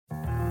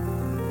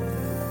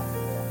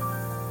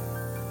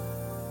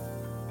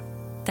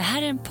Det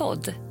här är en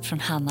podd från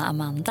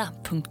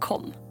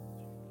hannaamanda.com.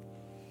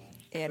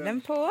 Är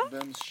den på?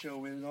 Vems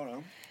show är det idag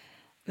då?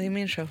 Det är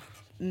min show.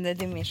 Nej,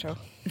 det är min show.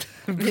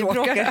 Vi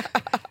bråkar.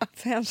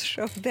 Vems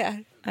show det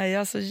är? Nej, jag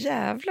har så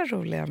jävla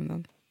roliga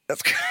ämnen.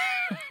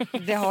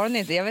 Det har hon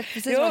inte. Jag vet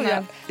precis Jo, vad hon är.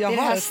 jag Det är den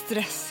har här ett-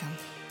 stressen.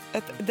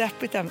 Ett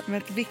deppigt ämne, men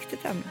ett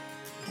viktigt ämne.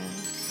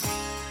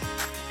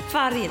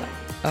 Varje dag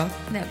Ja.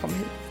 när jag kommer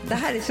hit. Det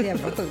här är så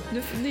jävla sjukt.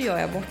 Nu gör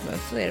jag bort mig,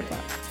 så är det bara.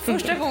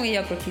 Första gången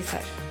jag går och kissar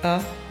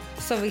Ja.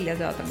 så vill jag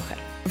döda mig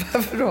själv.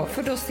 Varför då?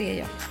 För då ser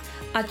jag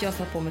att jag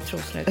tar på mig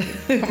trosorna ut.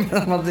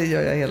 Ja, men det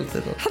gör jag hela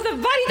tiden. Alltså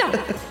varje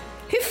dag!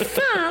 Hur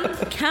fan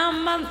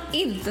kan man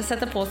inte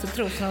sätta på sig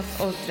trosorna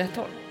åt rätt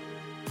håll?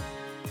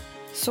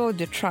 Såg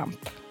du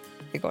Trump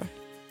igår?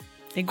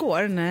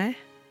 Igår? Nej.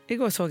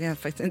 Igår såg jag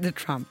faktiskt inte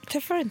Trump.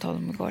 Träffade du inte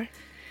honom igår?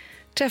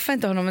 Träffade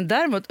inte honom, men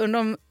däremot undrar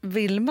om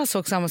Vilma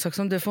såg samma sak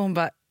som du. För hon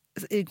bara,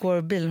 igår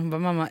i bilen, hon bara,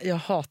 mamma, jag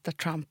hatar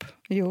Trump.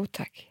 Jo,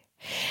 tack.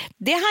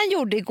 Det han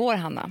gjorde igår,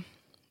 Hanna,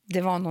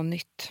 det var något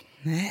nytt.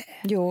 Nej.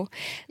 Jo,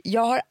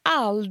 jag har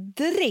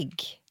aldrig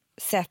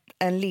sett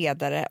en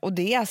ledare, och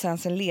det är alltså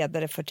ens en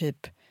ledare för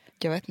typ,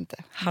 jag vet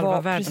inte,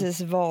 Halva världen.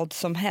 precis vad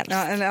som helst.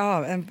 Ja,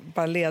 eller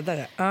bara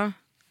ledare. Ja.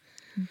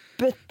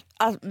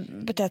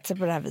 Betett sig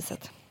på det här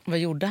viset. Vad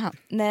gjorde han?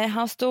 Nej,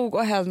 han stod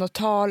och höll något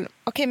tal.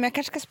 Okej, men jag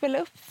kanske ska spela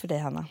upp för dig,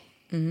 Hanna.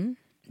 Mm.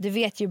 Du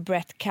vet ju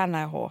Brett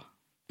Kavanaugh.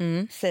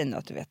 Säg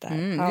något, du vet det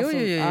här. Han som-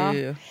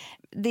 Jo.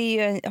 Det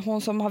är ju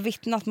hon som har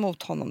vittnat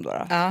mot honom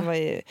då. Ja. Det var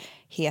ju,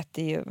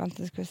 heter ju,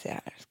 vänta, ska vi se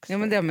här. Ja,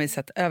 men det har man ju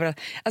sett överallt.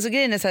 Alltså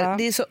grejen är så här, Ja.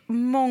 det är så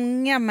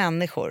många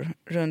människor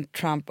runt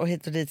Trump och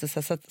hit och dit och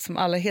så att, som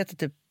alla heter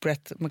typ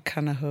Brett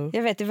McConaughey.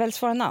 Jag vet, det är väldigt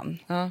svåra namn.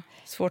 Ja,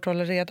 svårt att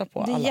hålla reda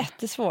på Det är alla.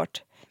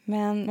 jättesvårt.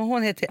 Men Men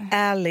hon heter ju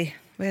Ally.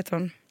 Vad heter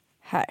hon?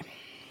 här.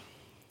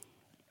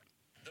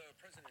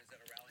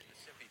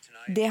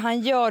 Det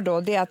han gör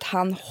då, det är att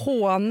han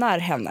hånar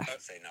henne.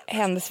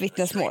 Hennes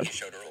vittnesmål.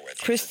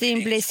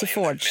 Christine Blasey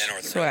Ford.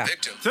 Så ja.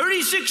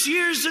 36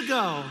 years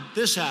ago,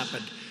 this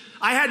happened.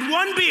 I had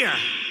one beer,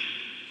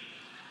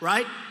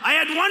 right? I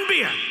had one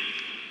beer.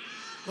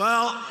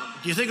 Well,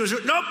 do you think it was...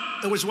 Nope,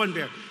 it was one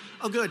beer.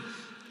 Oh, good.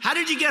 How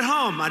did you get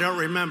home? I don't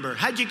remember.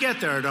 How'd you get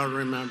there? I don't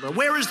remember.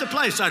 Where is the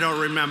place? I don't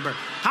remember.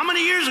 How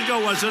many years ago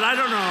was it? I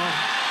don't know.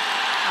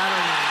 I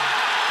don't know.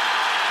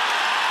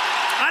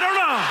 I don't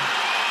know.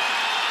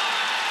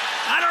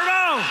 I don't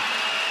know.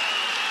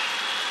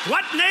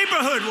 What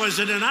neighborhood was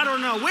it in? I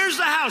don't know. Where's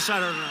the house? I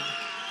don't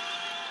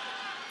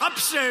know.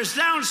 Upstairs,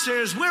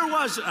 downstairs, where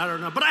was it? I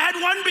don't know. But I had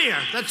one beer.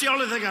 That's the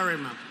only thing I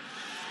remember.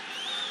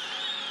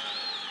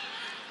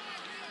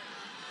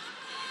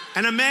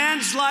 And a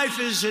man's life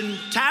is in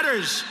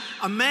tatters.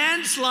 A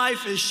man's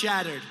life is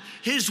shattered.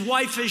 His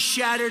wife is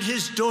shattered.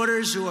 His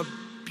daughters, who are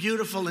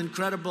beautiful,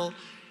 incredible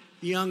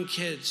young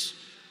kids.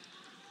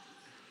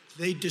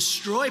 They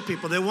destroy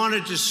people. They want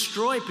to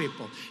destroy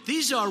people.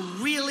 These are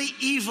really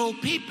evil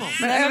people.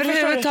 Men Nej, men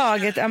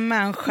överhuvudtaget en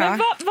människa Men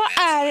vad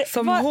är...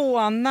 som vad,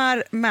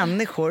 hånar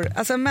människor.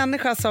 Alltså en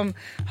människa som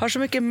har så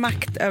mycket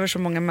makt över så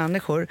många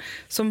människor.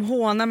 Som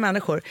hånar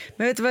människor.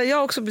 Men vet du vad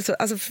jag också blir så...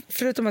 Alltså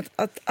förutom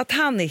att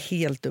han är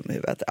helt dum i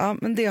huvudet. Ja,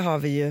 men det har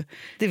vi ju...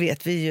 Det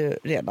vet vi ju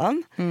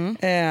redan.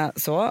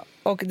 Så.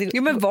 Och det,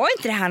 jo, men var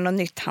inte det här något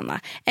nytt, Hanna?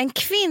 En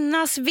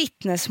kvinnas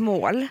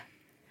vittnesmål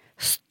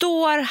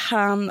står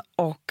han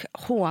och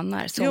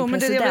hånar som jo, men det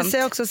president. jag vill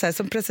säga också så här,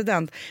 som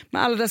president.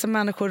 Med alla dessa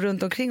människor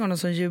runt omkring honom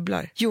som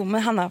jublar. Jo,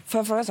 men Hanna, får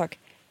jag fråga en sak?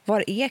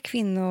 Var är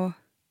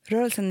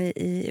kvinnorörelsen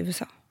i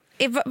USA?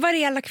 Var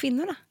är alla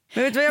kvinnorna?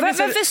 Men vet du vad jag vill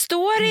säga? Varför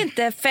står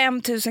inte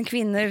 5 000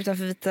 kvinnor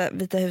utanför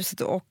Vita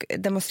huset och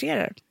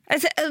demonstrerar?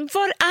 Alltså,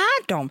 var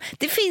är de?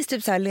 Det finns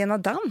typ så här Lena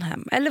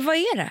Dunham, eller vad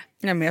är det?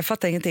 Nej, men jag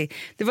fattar ingenting.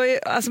 Det var ju,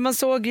 alltså man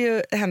såg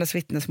ju hennes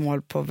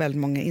vittnesmål på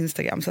väldigt många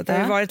Instagram. Så att det har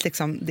ju varit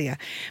liksom det.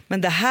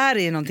 Men det här är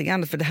ju någonting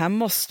annat. För det här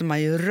måste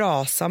man ju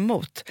rasa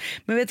mot.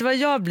 Men vet du vad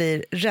jag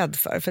blir rädd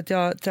för? För att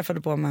jag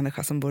träffade på en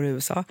människa som bor i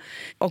USA.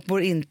 Och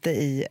bor inte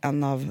i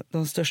en av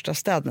de största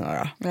städerna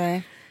då.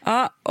 Nej.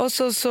 Ja, och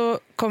så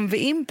kom vi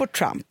in på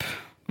Trump.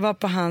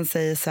 Varpå han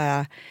säger så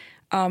här...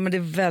 Ja, men det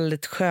är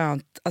väldigt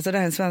skönt. Alltså det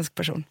här är en svensk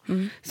person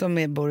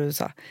som bor i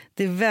USA.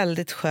 Det är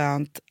väldigt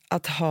skönt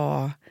att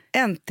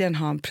äntligen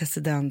ha en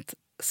president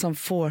som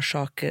får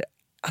saker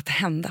att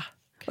hända.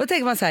 Och då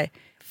tänker man så här,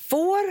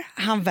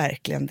 får han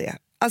verkligen det?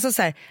 Alltså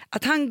så här,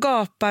 att han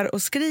gapar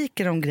och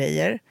skriker om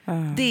grejer,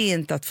 det är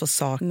inte att få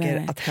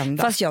saker att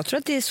hända. Fast jag tror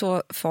att det är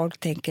så folk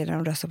tänker när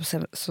de röstar på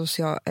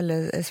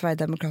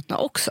Sverigedemokraterna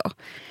också.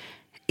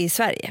 I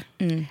Sverige.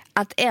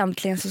 Att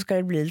äntligen så ska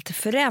det bli lite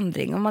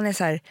förändring. Och man är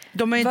så här,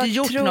 de har ju inte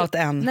gjort något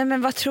än. Nej,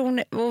 men vad tror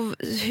ni?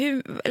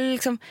 Hur,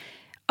 liksom,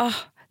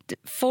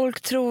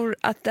 folk tror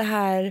att det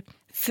här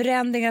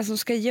förändringar som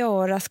ska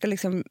göras ska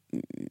liksom...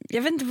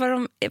 Jag vet inte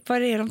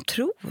vad det är de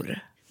tror.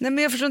 Nej, men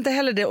jag förstår inte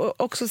heller det.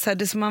 Och också så här,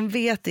 det som man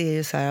vet är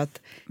ju så här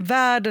att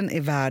världen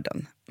är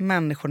världen.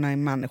 Människorna är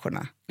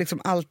människorna.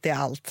 Liksom allt är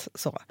allt.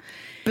 Så.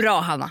 Bra,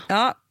 Hanna.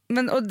 Ja.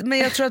 Men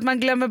jag tror att man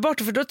glömmer bort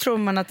det, för då tror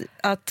man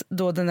att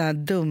då den där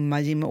dumma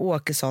Jimmy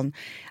Åkesson,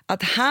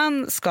 att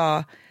han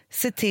ska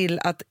se till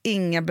att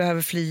inga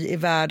behöver fly i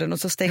världen och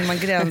så stänger man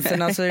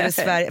gränserna så är det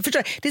Sverige. Förstår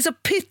du? Det är så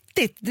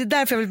pyttigt. Det är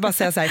därför jag vill bara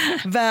säga så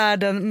här,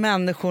 världen,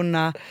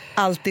 människorna,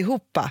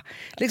 alltihopa.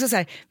 Liksom så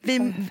här,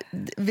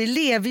 vi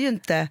lever ju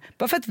inte,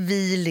 bara för att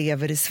vi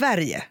lever i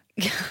Sverige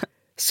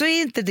så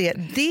är inte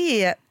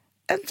det är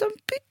en sån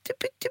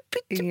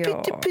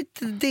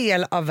pytte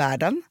del av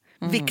världen.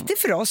 Viktig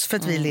för oss för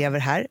att vi lever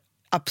här.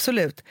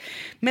 Absolut.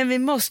 Men vi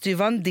måste ju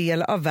vara en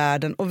del av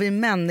världen och vi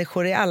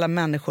människor är alla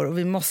människor och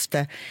vi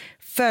måste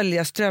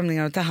följa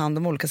strömningar och ta hand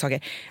om olika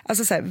saker.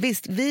 Alltså så här,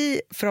 visst,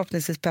 vi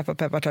förhoppningsvis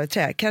peppar tar i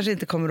trä kanske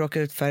inte kommer råka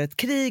ut för ett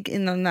krig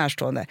inom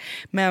närstående.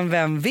 Men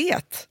vem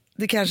vet?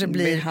 Det kanske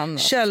blir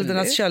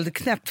köldernas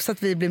köldknäpp så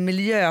att vi blir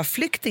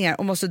miljöflyktingar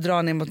och måste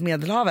dra ner mot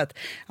Medelhavet.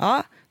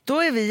 Ja, då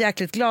är vi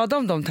jäkligt glada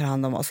om de tar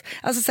hand om oss.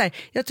 Alltså så här,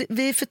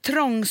 vi är för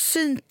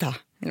trångsynta.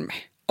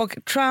 Och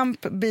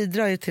Trump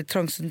bidrar ju till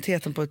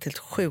trångsyntheten på ett helt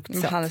sjukt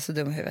sätt. Han är så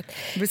dum i huvudet.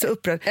 Jag blir så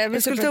upprörd.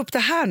 Jag skulle ta upp det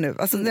här nu.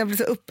 Alltså, jag blir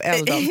så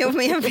uppeldad. Jo,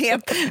 men jag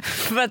vet.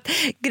 För att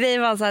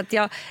grejen var så att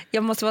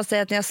jag måste bara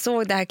säga att när jag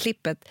såg det här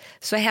klippet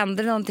så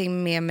hände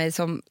någonting med mig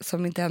som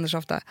inte händer så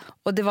ofta.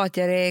 Och det var att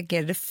jag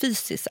reagerade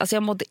fysiskt. Alltså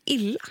jag mådde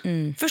illa.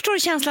 Förstår du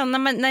känslan?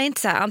 När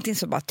inte så här, antingen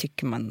så bara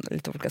tycker man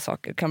lite olika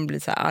saker. Kan bli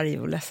så här arg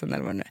och ledsen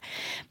eller vad det nu är.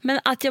 Men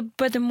att jag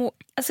började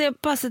alltså jag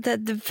bara så att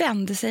det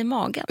vände sig i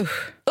magen.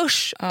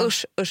 Usch.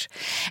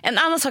 En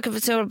annan sak som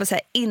jag vill bara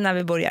säga innan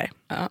vi börjar.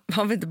 Ja,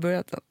 har vi inte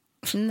börjat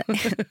än?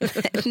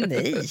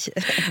 Nej.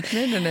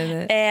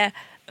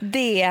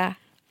 Det är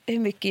hur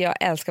mycket jag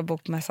älskar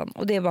bokmässan.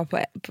 Och det är bara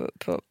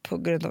på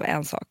grund av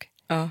en sak.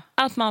 Ja.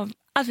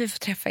 Att vi får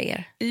träffa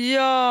er.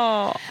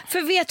 Ja.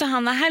 För vet du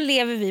Hanna, här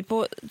lever vi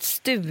på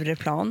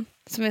Stureplan.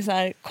 Som är så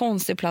här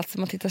konstig plats.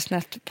 Man tittar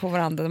snett på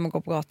varandra när man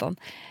går på gatan.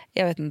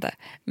 Jag vet inte.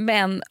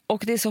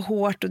 Och det är så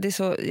hårt och det är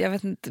så, jag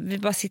vet inte, vi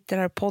bara sitter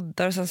här och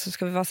poddar och sen så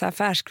ska vi vara så här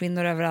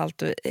affärskvinnor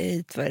överallt och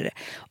hit för det.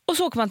 Och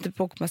så åker man till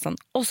bokmässan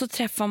och så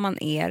träffar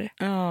man er.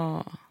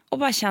 Och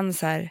bara känner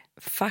så här,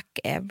 fuck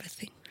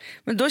everything.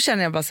 Men då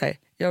känner jag bara så här,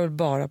 jag vill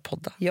bara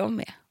podda. Jag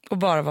med. Och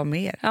bara vara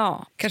med er.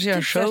 Ja. Kanske göra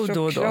en show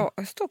då och då.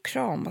 Stå och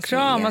kramas.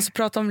 Kramas och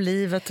prata om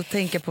livet och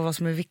tänka på vad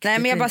som är viktigt. Nej,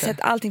 men jag bara sett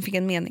att allting fick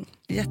en mening.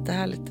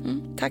 Jättehärligt.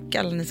 Tack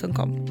alla ni som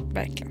kom.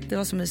 Verkligen. Det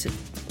var så mysigt.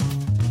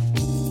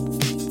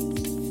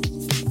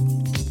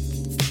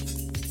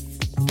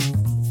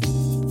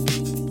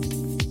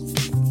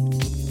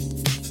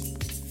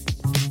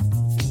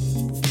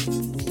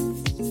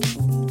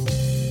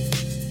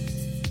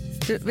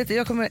 Du, vet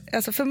du,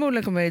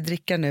 förmodligen kommer jag ju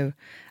dricka nu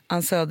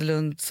Ann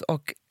Söderlunds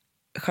och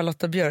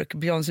Charlotta Björk,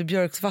 Beyoncé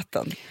Björks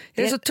vatten.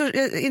 Jag är så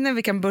innan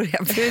vi kan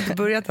börja, för jag har inte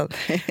börjat än,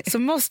 så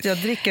måste jag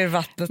dricka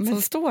vattnet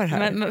som står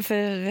här. Men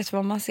för vet du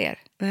vad man ser?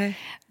 Nej.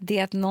 Det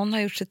är att någon har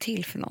gjort sig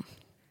till för någon.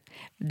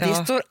 Det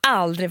står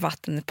aldrig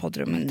vatten i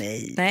poddrummet.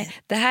 Nej.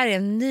 Det här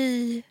är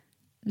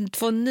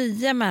två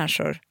nya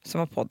människor som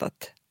har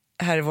poddat.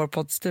 Här i vår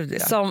poddstudio.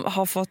 Som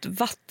har fått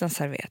vatten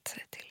serverat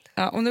sig till.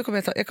 Ja, och nu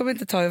kommer jag kommer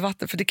inte ta i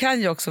vatten, för det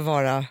kan ju också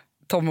vara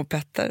Tom och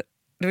Petter.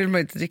 Då vill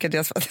man inte dricka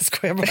deras vatten, jag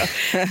skojar bara.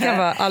 Det kan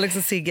vara Alex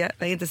och Sigge.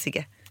 Nej, inte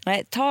Sigge.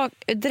 Nej, ta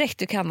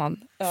direkt ur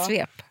kannan,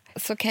 svep.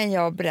 Så kan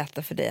jag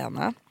berätta för dig,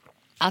 Anna,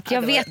 att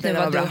jag vet nu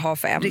vad du har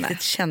för ämne.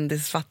 Riktigt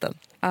kändisvatten.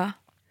 Ja.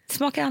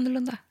 Smakar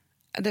annorlunda.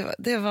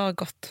 Det var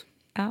gott.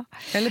 Ja.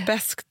 Eller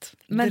bäskt.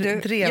 Men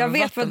jag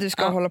vet vad du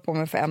ska Ja. hålla på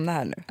med för ämne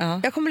här nu.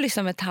 Ja. Jag kommer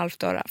lyssna med ett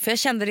halvt öra. För jag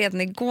kände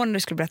redan igår när du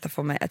skulle berätta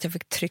för mig att jag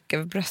fick tryck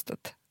över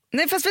bröstet.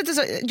 Nej, fast vet du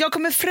så, jag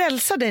kommer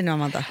frälsa dig nu,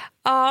 Amanda.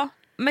 Ja,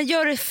 men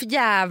gör det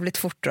jävligt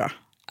fort då.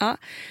 Ja.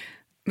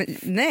 Men,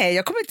 nej,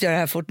 jag kommer inte göra det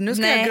här fort. Nu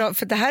ska jag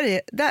för det här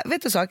är,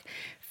 vet du sak?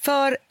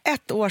 För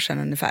 1 år sedan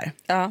ungefär.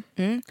 Ja.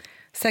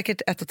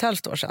 Säkert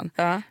 1,5 år sedan.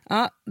 Ja.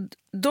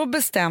 Då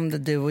bestämde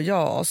du och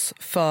jag oss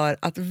för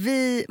att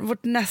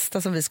vårt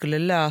nästa som vi skulle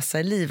lösa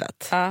i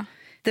livet,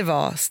 det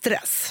var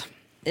stress.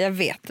 Jag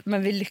vet,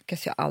 men vi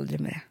lyckas ju aldrig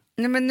med det.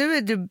 Nej, men nu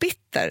är du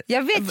bitter.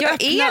 Jag vet,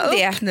 jag är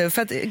det. Upp nu,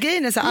 för att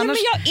grejen är så, annars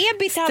men jag är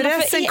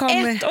bitter, för i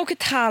kommer...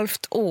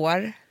 1,5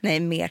 år, nej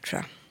mer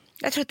tror jag.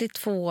 Jag tror att det är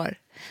 2 år.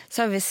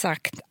 Så har vi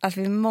sagt att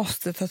vi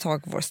måste ta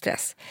tag i vår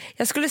stress.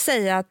 Jag skulle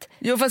säga att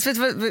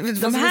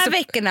de här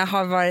veckorna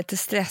har varit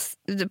stress,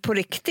 på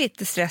riktigt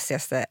det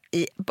stressigaste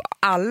i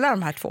alla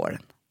de här 2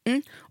 åren.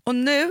 Och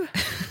nu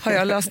har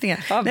jag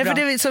lösningar. Nej, för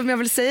det som jag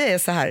vill säga är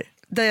så här,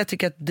 där jag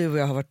tycker att du och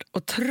jag har varit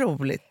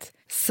otroligt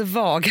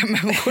svaga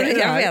människor.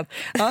 Jag vet.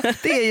 Ja,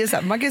 det är ju så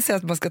här, man kan säga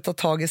att man ska ta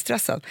tag i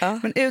stressen. Ja.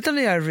 Men utan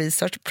att göra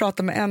research,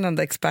 prata med en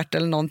enda expert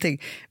eller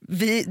någonting.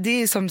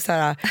 Det är som så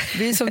här,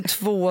 vi är som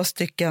 2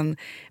 stycken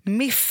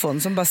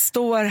miffon som bara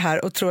står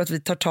här och tror att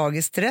vi tar tag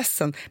i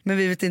stressen. Men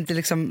vi vet inte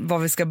liksom var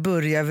vi ska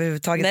börja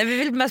överhuvudtaget. Nej, vi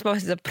vill mest bara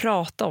sitta och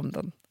prata om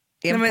den.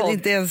 Nej, men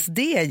inte ens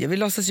det ju. Vi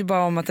låtsas ju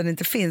bara om att den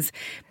inte finns.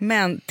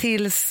 Men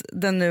tills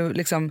den nu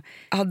liksom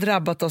har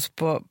drabbat oss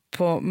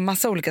på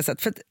massa olika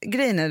sätt. För att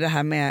grejen är det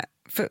här med...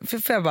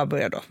 Får jag bara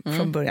börja då,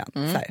 från början. Så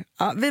här.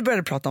 Ja, vi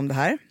började prata om det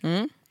här.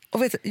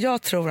 Och vet du,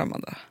 jag tror,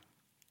 Amanda,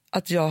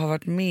 att jag har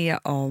varit med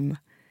om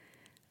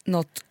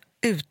något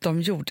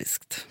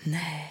utomjordiskt.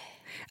 Nej.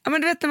 Ja,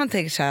 men du vet när man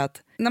tänker så här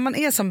att när man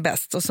är som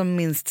bäst och som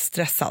minst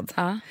stressad,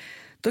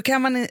 då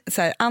kan man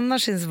så här,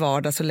 annars i ens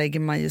vardag så lägger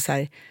man ju så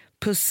här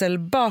pussel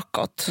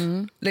bakåt.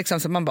 Liksom,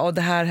 så man bara,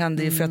 det här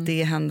händer ju för att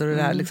det händer och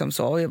det där, liksom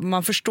så. Och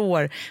man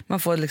förstår, man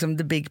får liksom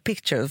the big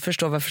picture och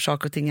förstår varför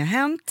saker och ting har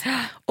hänt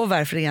och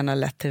varför det ena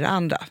lett till det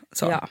andra.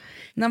 Så. Ja.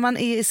 När man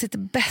är i sitt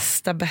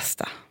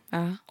bästa,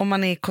 om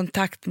man är i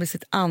kontakt med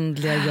sitt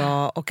andliga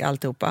jag och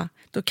alltihopa,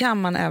 då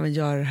kan man även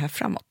göra det här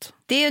framåt.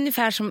 Det är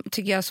ungefär som,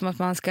 tycker jag, som att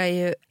man ska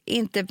ju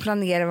inte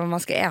planera vad man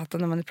ska äta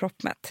när man är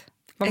proppmätt.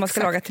 Vad man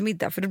ska laga till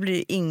middag, för då blir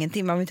det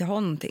ingenting, man vill inte ha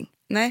någonting.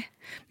 Nej,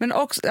 men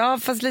också,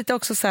 fast lite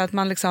också så här att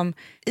man liksom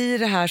i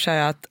det här så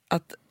här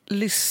att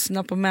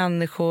lyssna på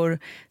människor,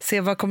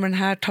 se vad kommer den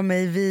här ta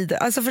mig vidare.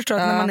 Alltså förstår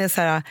att när man är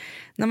så här,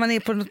 när man är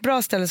på något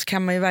bra ställe så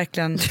kan man ju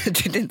verkligen. Du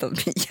tyckte inte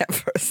att min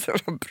jämförelse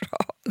var bra.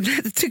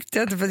 Det tyckte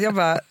jag inte, för jag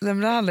bara, nej, men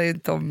det handlar ju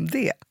inte om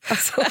det.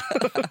 Alltså,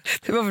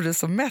 det var väl du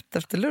så mätt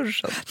efter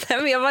lunchen.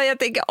 Nej, men jag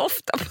tänker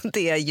ofta på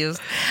det,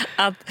 just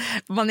att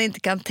man inte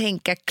kan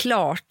tänka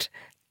klart,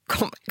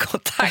 komma i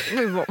kontakt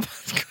med vad man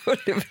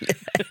skulle vilja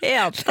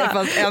äta.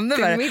 Fast ännu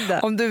värre,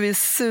 om du är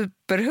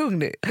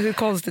superhungrig, hur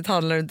konstigt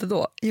handlar det inte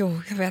då?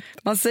 Jo, jag vet.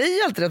 Man säger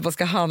ju alltid att man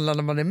ska handla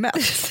när man är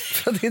mätt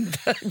för att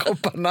inte gå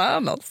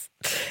bananas.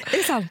 Är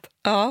det sant?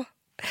 Ja.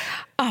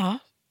 Ja.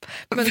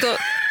 Men då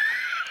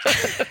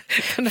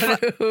när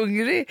du är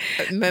hungrig,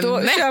 men då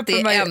mätt köper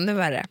är man ju ännu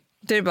värre.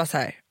 Då är det bara så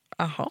här,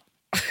 jaha.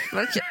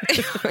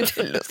 Jag har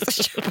inte lust att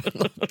köpa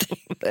någonting.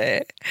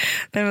 Nej,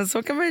 men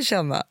så kan man ju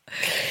känna.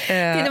 Det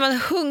är när man är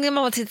hungrig,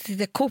 man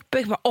tittar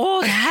Coopek,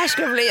 det här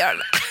skulle jag vilja göra.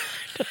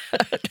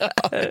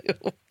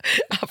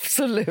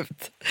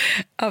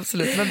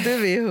 Absolut. Men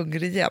du är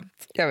hungrig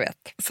jämt. Jag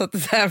vet. Så att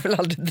det här väl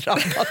aldrig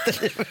drabbat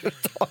dig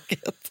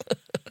överhuvudtaget.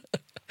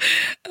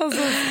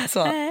 Alltså,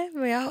 så. Nej,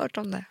 men jag har hört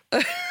om det.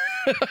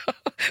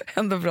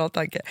 Ändå bra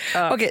tanke.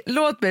 Okej,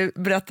 låt mig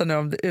berätta nu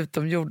om det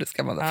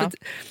utomjordiska. För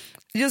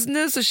just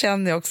nu så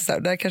känner jag också så här,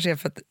 det här kanske är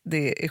för att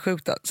det är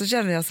sjukt då, så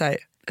känner jag så här,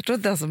 jag tror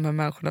inte ens de här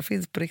människorna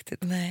finns på riktigt.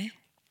 Nej.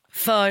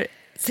 För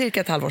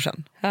cirka ett halvår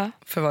sedan,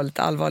 för att vara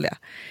lite allvarliga,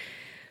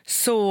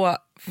 så,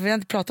 för vi har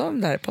inte pratat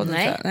om det här på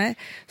podden, nej,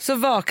 så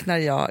vaknar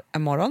jag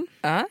en morgon.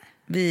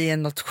 Vi är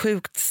något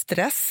sjukt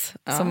stress,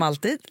 som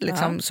alltid,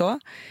 liksom så.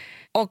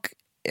 Och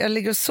jag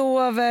ligger och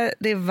sover,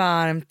 det är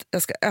varmt,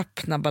 jag ska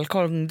öppna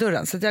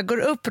balkongdörren. Så att jag går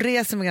upp,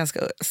 reser mig ganska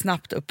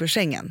snabbt upp ur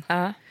sängen.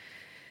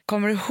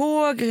 Kommer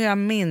ihåg hur jag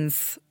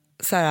minns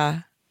så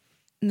här,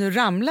 nu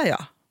ramlar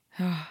jag.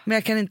 Men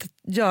jag kan inte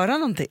göra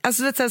någonting.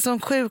 Alltså det är en sån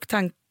sjuk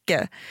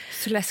tanke.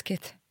 Så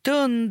läskigt.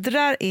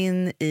 Dundrar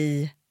in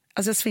i,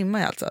 alltså jag svimmar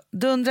ju alltså.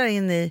 Dundrar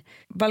in i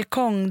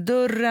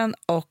balkongdörren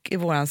och i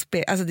våran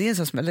spegel. Alltså det är en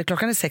sån smäll.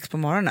 Klockan är 6 på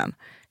morgonen.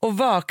 Och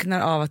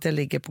vaknar av att jag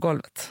ligger på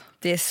golvet.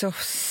 Det är så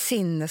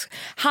sinnes.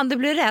 Han, du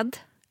blir rädd?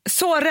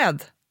 Så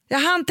rädd. Jag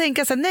hann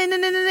tänka så här,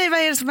 nej, vad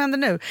är det som händer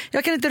nu?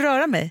 Jag kan inte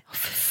röra mig.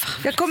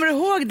 Jag kommer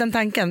ihåg den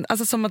tanken,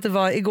 alltså som att det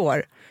var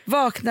igår.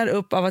 Vaknar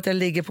upp av att jag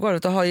ligger på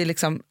golvet och har ju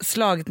liksom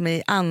slagit mig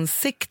i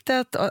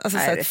ansiktet. Och, alltså,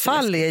 nej, så ett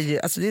fall är ju,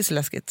 alltså det är så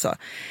läskigt så.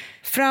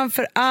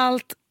 Framför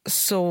allt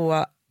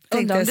så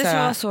tänkte jag så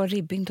här. Det så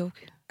Ribbing dog.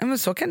 Ja, men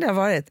så kan det ha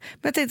varit. Men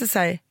jag tänkte så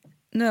här,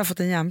 nu har jag fått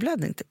en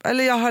hjärnblödning typ.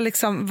 Eller jag har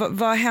liksom,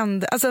 vad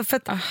hände? Alltså för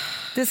att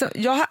det är så,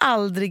 jag har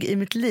aldrig i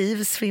mitt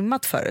liv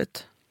svimmat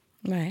förut.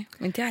 Nej,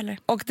 inte jag heller.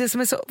 Och det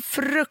som är så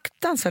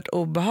fruktansvärt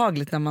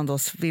obehagligt när man då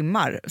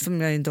svimmar,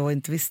 som jag då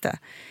inte visste,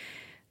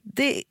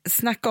 det är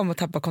snacka om att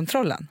tappa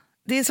kontrollen.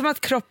 Det är som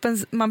att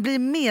kroppen, man blir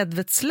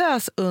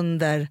medvetslös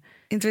under,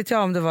 inte vet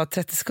jag om det var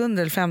 30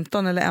 sekunder eller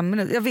 15 eller 1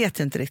 minut, jag vet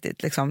ju inte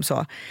riktigt liksom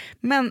så.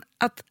 Men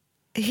att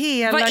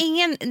hela...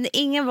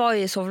 Ingen var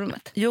i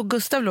sovrummet? Jo,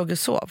 Gustav låg och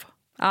sov.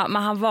 Ja,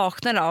 men han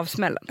vaknade av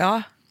smällen.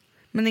 Ja,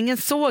 men ingen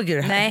såg ju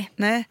det här.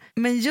 Nej.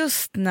 Men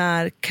just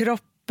när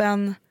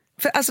kroppen...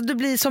 För alltså du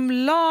blir som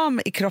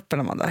lam i kroppen,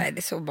 Amanda. Nej, det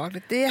är så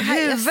obehagligt. Det är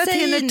här, huvudet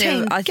hinner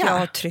tänka. Att jag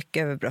har tryck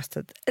över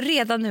bröstet.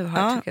 Redan nu har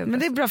jag tryck över bröstet. Men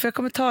det är bra, för jag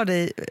kommer ta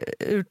dig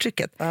ur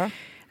trycket.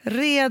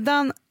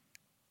 Redan,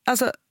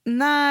 alltså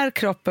när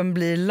kroppen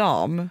blir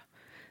lam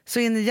så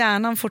hinner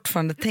hjärnan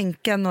fortfarande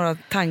tänka några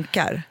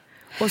tankar.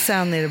 Och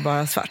sen är det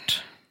bara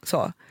svart.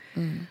 Så.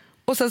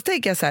 Och så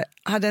tänker jag så här,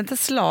 hade jag inte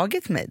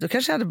slagit mig, då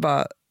kanske jag hade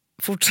bara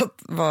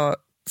fortsatt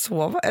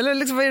sova. Eller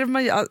liksom, vad är det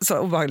man gör? Så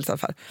obehagligt i alla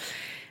fall.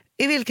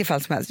 I vilket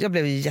fall som helst, jag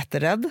blev ju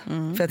jätterädd.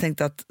 För jag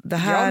tänkte att det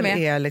här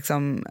är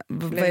liksom,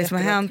 vad är det som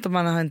har hänt och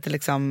man har inte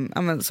liksom,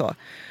 ja men så.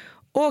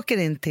 Åker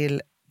in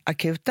till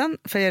akuten,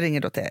 för jag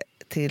ringer då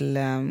till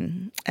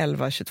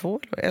 1122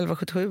 eller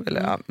 1177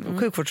 eller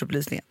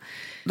sjukvårdsupplysningen.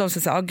 De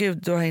säger så här, gud,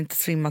 du har inte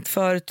svimmat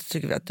förut, då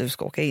tycker vi att du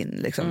ska åka in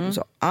liksom.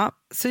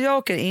 Så jag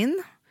åker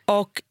in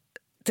och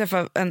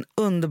träffar en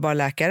underbar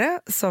läkare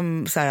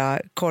som så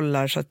här,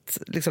 kollar så att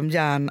liksom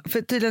hjärnan,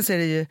 för tydligen så är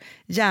det ju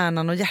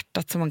hjärnan och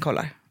hjärtat som man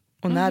kollar.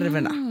 Och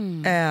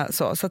nerverna.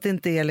 Så att det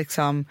inte är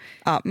liksom...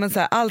 Ja, men så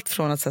här, allt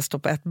från att så här, stå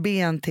på ett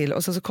ben till...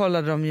 Och så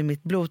kollade de ju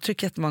mitt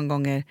blodtryck jättemånga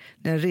gånger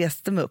när jag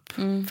reste mig upp.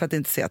 För att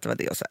inte se att det var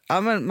det. Och så.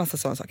 Ja, men massa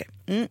sådana saker.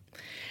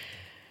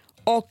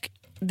 Och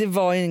det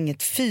var ju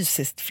inget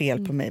fysiskt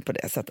fel på mig på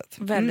det sättet.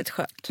 Väldigt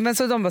skönt. Men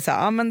så de bara så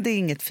här, ja men det är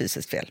inget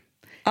fysiskt fel.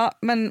 Ja,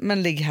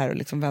 men ligg här och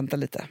liksom vänta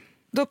lite.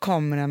 Då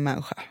kommer en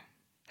människa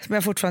som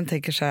jag fortfarande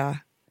tänker så här,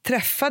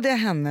 träffade jag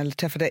henne eller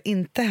träffade jag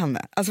inte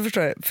henne? Alltså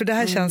förstår du? För det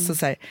här känns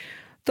så här,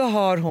 då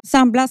har hon...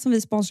 Sambla som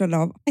vi sponsrade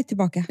av är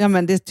tillbaka. Ja,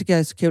 men det tycker jag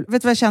är så kul.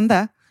 Vet du vad jag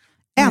kände?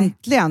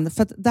 Äntligen!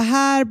 För att det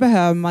här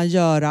behöver man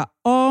göra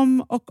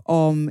om och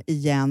om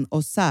igen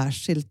och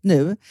särskilt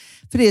nu.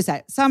 För det är så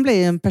här, Sambla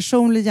är en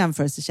personlig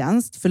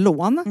jämförelsetjänst för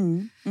lån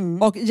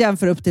och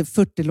jämför upp till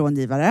 40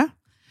 långivare.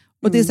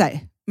 Och det är så här,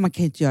 man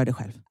kan ju inte göra det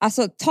själv.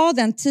 Alltså ta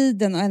den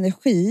tiden och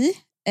energi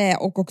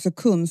och också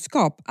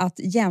kunskap att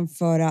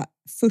jämföra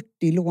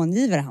 40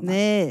 långivare, Hanna.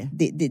 Nej.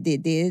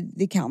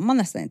 Det kan man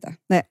nästan inte.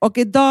 Nej. Och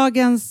i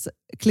dagens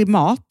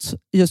klimat,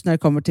 just när det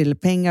kommer till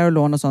pengar och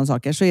lån och sådana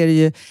saker, så är det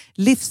ju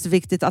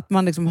livsviktigt att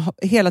man liksom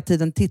hela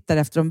tiden tittar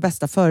efter de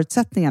bästa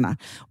förutsättningarna.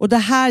 Och det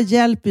här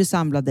hjälper ju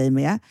Sambla dig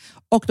med.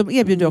 Och de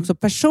erbjuder också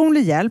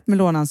personlig hjälp med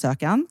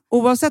låneansökan.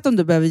 Oavsett om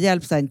du behöver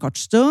hjälp så en kort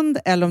stund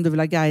eller om du vill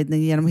ha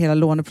guidning genom hela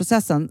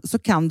låneprocessen, så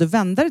kan du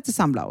vända dig till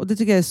Sambla. Och det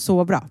tycker jag är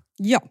så bra.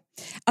 Ja,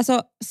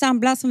 alltså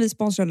Sambla som vi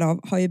sponsrade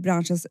av har ju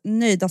branschens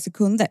nöjdaste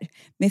kunder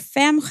med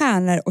 5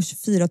 stjärnor och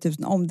 24 000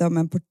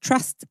 omdömen på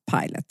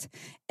Trustpilot.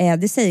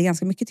 Det säger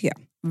ganska mycket tycker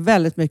jag.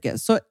 Väldigt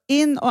mycket. Så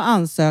in och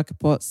ansök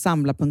på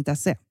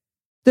sambla.se.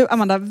 Du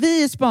Amanda,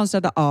 vi är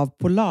sponsrade av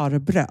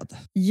Polarbröd.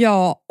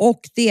 Ja,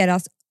 och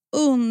deras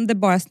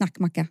underbara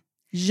snackmacka.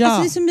 Ja.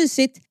 Alltså det är så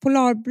mysigt.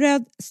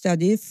 Polarbröd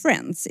stödjer ju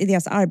Friends i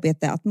deras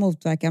arbete att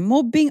motverka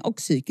mobbing och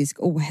psykisk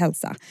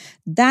ohälsa.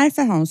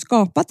 Därför har de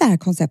skapat det här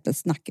konceptet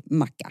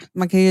snackmacka.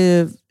 Man kan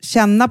ju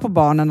känna på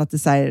barnen att det,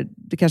 så här,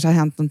 det kanske har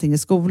hänt någonting i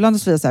skolan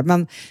och så vidare.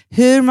 Men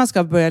hur man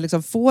ska börja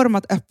liksom få dem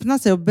att öppna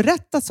sig och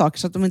berätta saker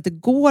så att de inte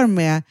går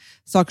med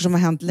saker som har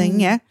hänt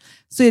länge.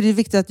 Så är det ju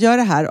viktigt att göra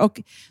det här.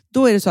 Och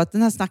då är det så att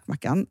den här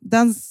snackmackan,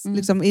 den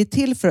liksom är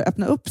till för att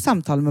öppna upp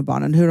samtal med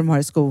barnen. Hur de har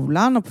i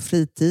skolan och på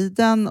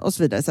fritiden och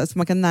så vidare. Så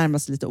man kan närma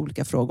sig lite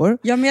olika frågor.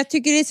 Ja, men jag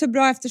tycker det är så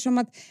bra eftersom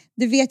att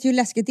du vet ju hur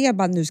läskigt det är.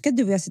 Bara, nu ska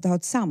du och jag sitta och ha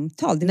ett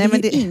samtal. Det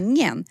vill ju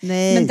ingen.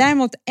 Nej. Men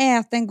däremot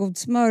äta en god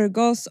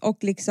smörgås och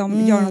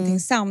liksom göra någonting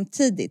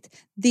samtidigt.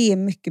 Det är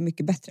mycket,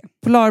 mycket bättre.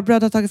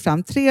 Polarbröd har tagit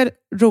fram 3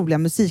 roliga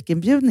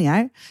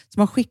musikinbjudningar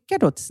som man skickar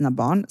då till sina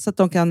barn. Så att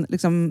de kan,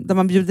 liksom, där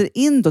man bjuder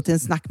in då till en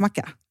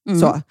snackmacka.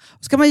 Så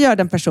ska man göra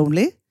den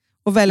personlig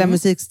och välja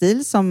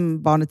musikstil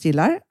som barnet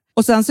gillar.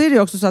 Och sen så är det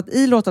också så att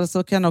i låtarna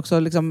så kan också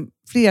liksom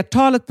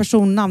flertalet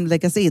personnamn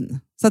läggas in.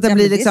 Så att det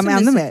blir liksom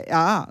ännu mer.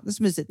 Ja, det är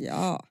så mysigt.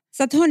 Ja.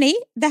 Så att hörni,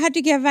 det här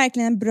tycker jag är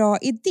verkligen en bra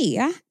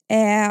idé.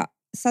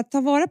 Så att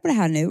ta vara på det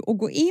här nu och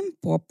gå in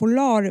på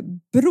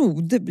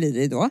polarbrod blir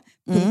det då,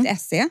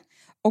 .se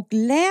och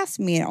läs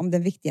mer om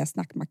den viktiga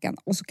snackmackan.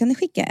 Och så kan ni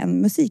skicka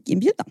en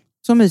musikinbjudan.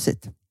 Så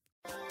mysigt.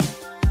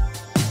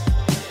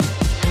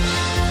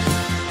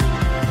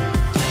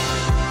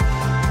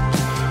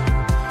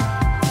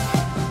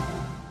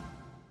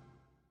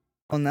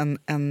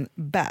 En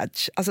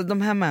badge. Alltså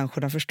de här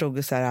människorna förstod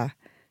ju så här,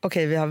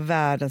 okej, vi har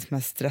världens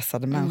mest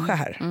stressade människa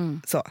här.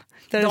 Så.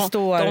 Där det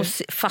står... de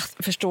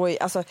förstår ju,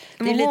 alltså,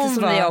 det är lite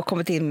som när jag har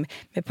kommit in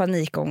med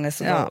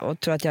panikångest och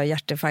tror att jag har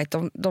hjärtinfarkt.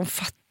 De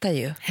fattar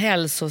ju.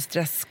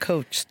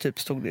 Hälsostresscoach typ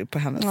stod det på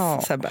hennes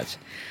så här badge.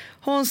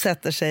 Hon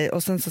sätter sig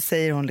och sen så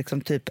säger hon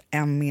liksom typ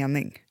en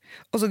mening.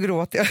 Och så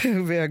gråter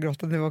jag, vi har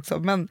gråtit nu också,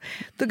 men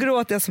då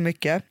gråter jag så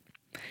mycket.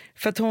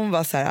 För att hon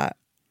var så här,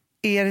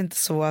 är det inte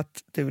så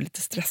att du är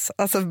lite stressad?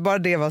 Alltså bara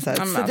det var så här,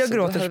 så jag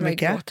gråter så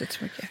mycket.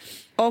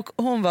 Och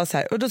hon var så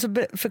här, och då så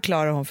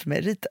förklarar hon för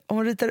mig,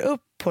 hon ritar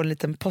upp på en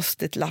liten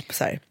post-it-lapp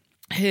så här,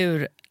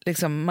 hur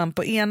liksom man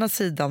på ena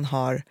sidan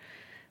har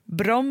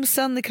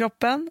bromsen i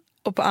kroppen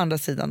och på andra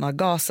sidan har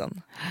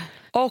gasen.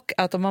 Och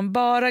att om man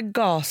bara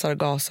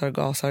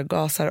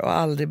gasar och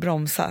aldrig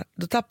bromsar,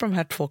 då tappar de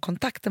här 2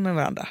 kontakten med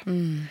varandra.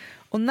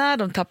 Och när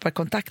de tappar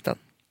kontakten,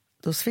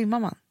 då svimmar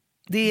man.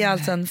 Det är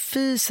alltså en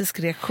fysisk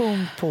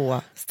reaktion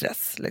på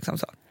stress. Liksom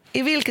så.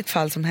 I vilket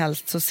fall som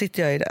helst så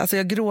sitter jag i det. Alltså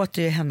jag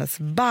gråter ju i hennes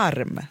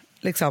barm.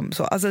 Liksom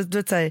så. Alltså, du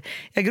vet, så här,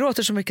 jag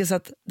gråter så mycket så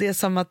att det är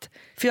som att...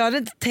 För jag hade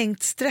inte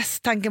tänkt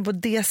stresstanken på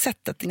det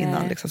sättet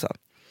innan. Liksom så.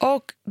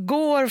 Och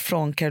går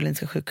från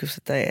Karolinska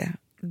sjukhuset där jag är.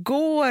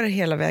 Går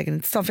hela vägen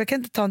till stan. För jag kan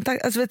inte ta en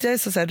taxi. Alltså, vet jag är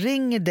så här,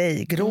 ringer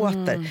dig,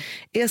 gråter.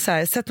 Är så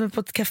här, sätter mig på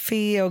ett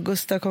café och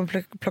Gustav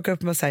kommer plocka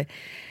upp mig och så här.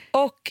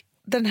 Och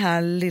den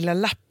här lilla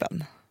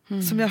lappen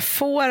som jag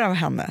får av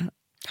henne.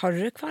 Har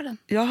du kvar den?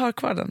 Jag har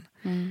kvar den.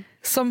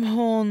 Som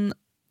hon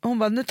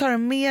bara, nu tar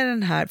den med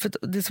den här. För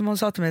det som hon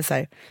sa till mig så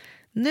här,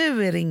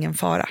 nu är det ingen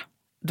fara.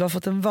 Du har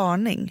fått en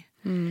varning.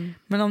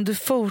 Men om du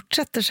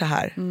fortsätter så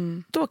här,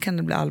 då kan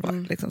det bli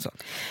allvar. Liksom så.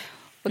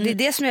 Och det är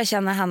det som jag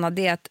känner, Hanna,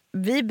 det är att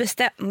vi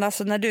bestämde,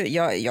 alltså när du,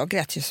 jag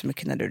grät ju så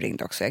mycket när du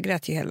ringde också. Jag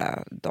grät ju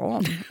hela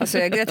dagen. Alltså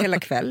jag grät hela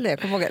kvällen.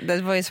 Jag kommer ihåg,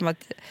 det var ju som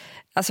att,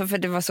 alltså för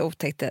det var så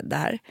otäckt det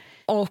här.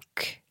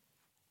 Och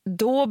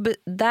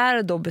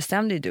då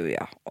bestämde du och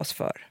jag oss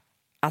för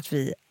att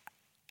vi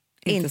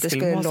inte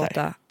skulle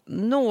låta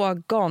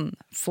någon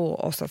få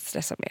oss att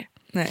stressa mer.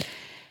 Nej.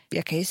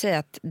 jag kan ju säga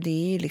att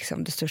det är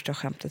liksom det största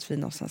skämtet vi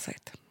någonsin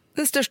sagt.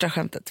 Det största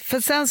skämtet. För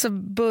sen så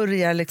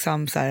börjar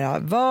liksom så här,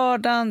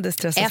 vardagen, det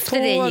stressas efter på,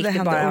 det gick det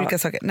händer bara olika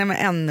saker. Nej,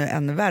 men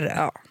ännu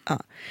värre. Ja.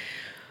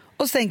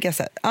 Och så tänker jag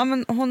så här, ja,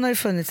 men hon har ju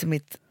funnits i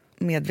mitt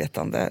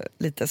medvetande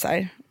lite så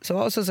här.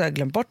 Och så har jag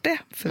glömt bort det,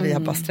 för vi har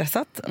bara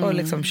stressat och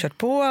liksom kört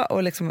på.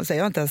 Och liksom, så här,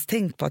 jag har inte ens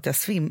tänkt på att jag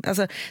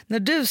alltså, när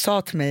du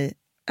sa till mig,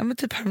 ja, men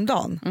typ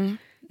häromdagen,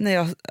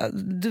 när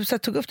du så här,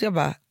 tog upp det, jag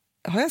bara,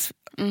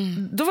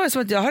 då var det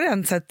som att jag har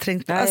redan så här,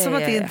 trängt, som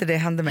att inte det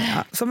hände mig.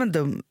 Ja, som en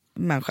dum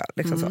människa.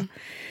 Liksom så.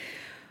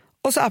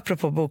 Och så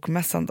apropå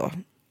bokmässan då,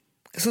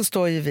 så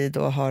står ju vi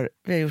har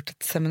gjort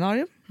ett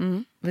seminarium.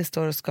 Vi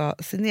står och ska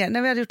signera.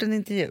 När vi hade gjort en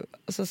intervju,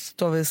 och så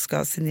står vi och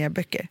ska signera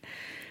böcker.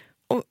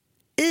 Och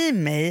i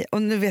mig,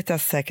 och nu vet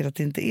jag säkert att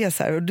det inte är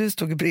så här, och du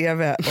stod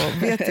bredvid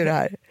och vet ju det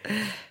här.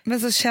 Men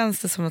så känns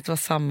det som att det var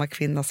samma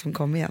kvinna som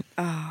kom igen.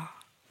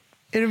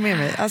 Är du med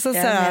mig? Alltså,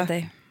 jag är med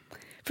dig.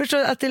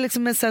 Förstår att det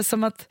liksom är så här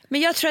som att...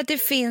 Men jag tror att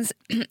det finns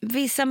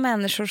vissa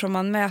människor som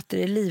man möter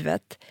i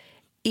livet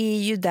är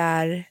ju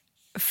där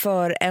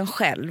för en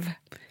själv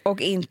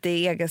och inte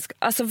i egenskap.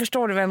 Alltså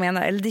förstår du vad jag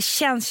menar? Eller det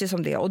känns ju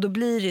som det, och då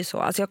blir det ju så.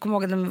 Alltså jag kommer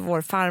ihåg att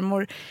vår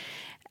farmor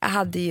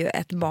hade ju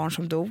ett barn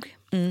som dog,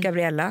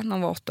 Gabriella, när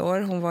hon var 8 år.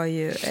 Hon var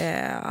ju,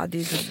 hade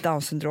ju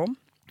Down syndrom.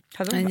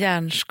 En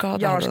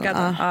hjärnskada.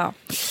 Ja.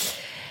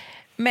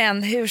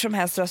 Men hur som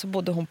helst så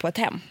bodde hon på ett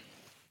hem.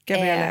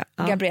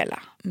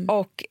 Gabriella.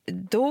 Och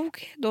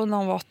dog då när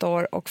hon var 8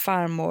 år, och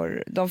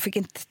farmor, de fick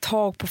inte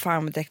tag på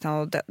farmor direkt,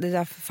 och det är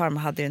därför farmor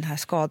hade den här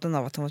skadan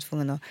av att hon var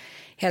tvungen att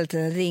hela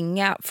tiden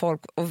ringa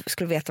folk och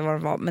skulle veta var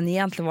de var, men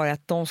egentligen var det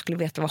att de skulle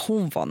veta var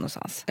hon var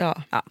någonstans.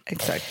 Ja.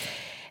 Exakt.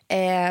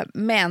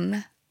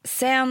 Men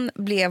sen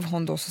blev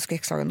hon då så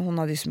skräckslagen, hon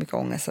hade ju så mycket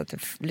ångest så att det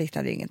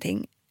liknade ju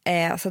ingenting.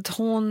 Så att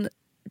hon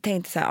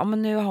tänkte så här,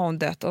 men nu har hon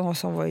dött, och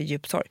hon var ju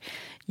djup sorg.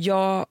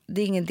 Ja,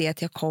 det är ingen idé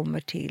att jag kommer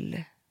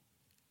till...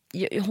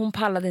 Hon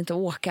pallade inte att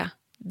åka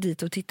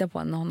dit och titta på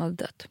henne när hon hade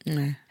dött.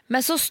 Nej.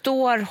 Men så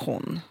står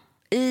hon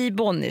i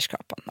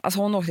Bonnierskapan. Alltså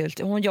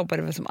hon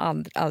jobbade väl som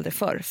aldrig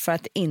förr för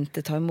att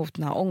inte ta emot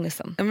den här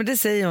ångesten. Ja, men det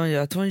säger hon ju,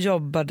 att hon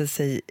jobbade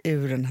sig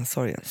ur den här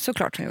sorgen.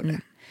 Såklart hon gjorde.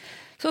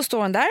 Så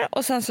står hon där,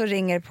 och sen så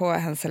ringer på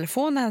hennes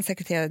telefon, och hennes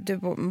sekreterare, du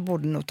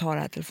borde nog ta det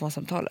här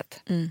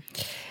telefonsamtalet.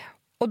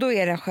 Och då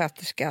är det en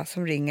sköterska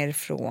som ringer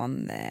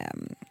från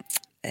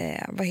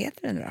vad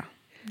heter det nu då?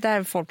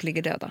 Där folk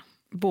ligger döda.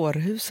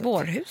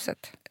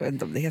 Bårhuset. Jag vet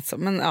inte om det heter så,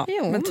 men ja.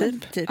 Jo, men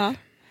typ. Ja.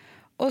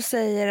 Och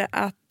säger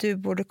att du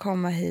borde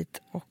komma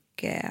hit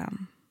och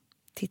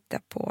titta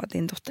på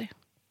din dotter.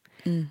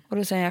 Och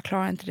då säger jag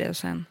klarar inte det, och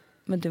sen,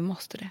 men du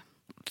måste det.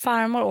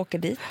 Farmor åker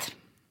dit,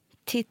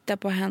 tittar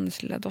på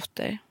hennes lilla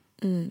dotter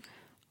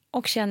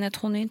och känner att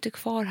hon är inte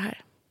kvar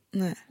här.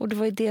 Nej. Och det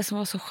var ju det som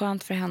var så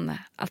skönt för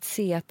henne, att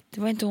se att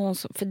det var inte hon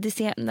som, för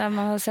när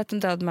man har sett en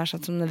död människa,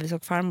 som när vi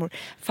såg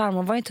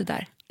farmor var inte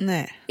där.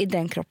 Nej. I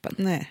den kroppen.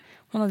 Nej.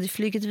 Hon hade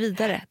flugit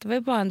vidare. Det var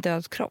ju bara en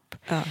död kropp.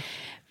 Ja.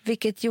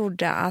 Vilket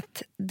gjorde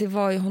att det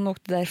var ju, hon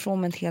åkte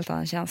därifrån med en helt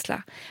annan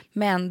känsla.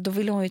 Men då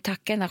ville hon ju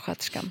tacka den här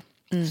sköterskan.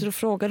 Så då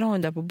frågade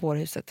hon där på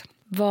bårhuset.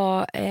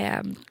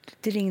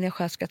 Det ringde en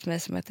sköterska till mig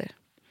som heter...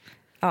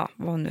 Ja,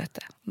 vad hon nu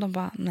hette. De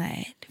bara,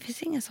 nej, det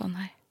finns ingen sån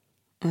här.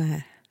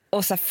 Nej.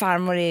 Och så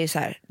farmor är ju så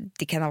här,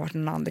 det kan ha varit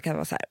någon annan, det kan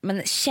vara så här.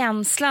 Men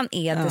känslan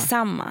är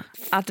detsamma.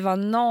 Att det var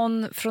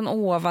någon från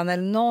ovan,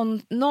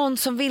 eller någon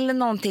som ville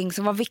någonting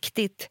som var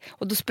viktigt.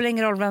 Och då spelar det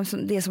ingen roll vem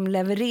det som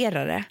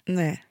levererar det.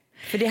 Nej.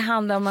 För det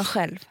handlar om en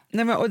själv.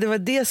 Nej, men, och det var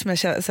det som jag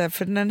kände, så här,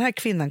 för när den här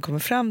kvinnan kommer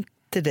fram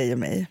till dig och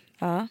mig,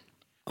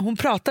 hon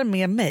pratar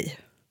med mig.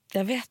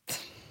 Jag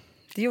vet.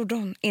 Det gjorde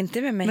hon.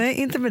 Inte med mig. Nej,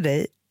 inte med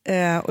dig.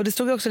 Och det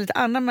stod också lite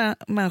andra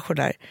människor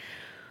där.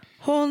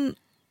 Hon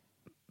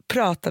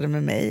pratade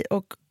med mig,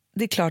 och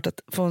det är klart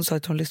att, för hon sa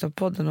att hon lyssnar på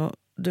podden, och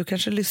du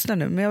kanske lyssnar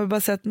nu, men jag vill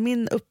bara säga att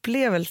min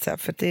upplevelse,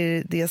 för det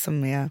är det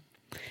som är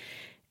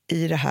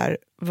i det här,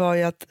 var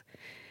ju att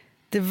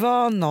det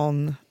var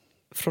någon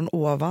från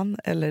ovan,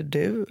 eller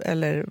du,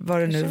 eller vad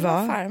det nu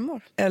var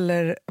farmor.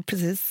 Eller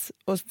precis,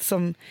 och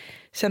som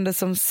kändes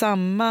som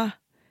samma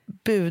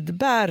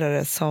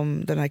budbärare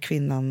som den här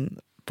kvinnan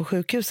på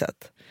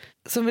sjukhuset,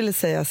 som ville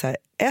säga så här: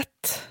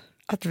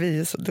 att vi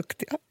är så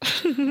duktiga.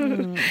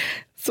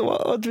 Så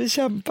att vi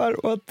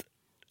kämpar, och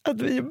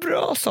att vi gör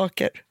bra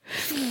saker.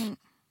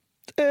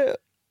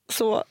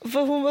 Så,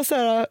 för hon var så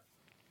här,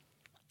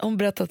 hon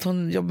berättade att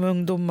hon jobbar med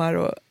ungdomar,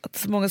 och att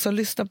så många som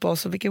lyssnar på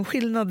oss, och vilken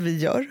skillnad vi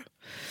gör.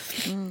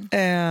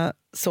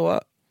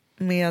 Så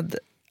med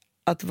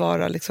att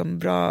vara liksom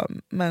bra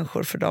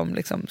människor för dem.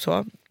 Liksom,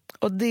 så.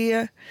 Och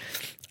det,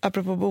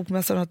 apropå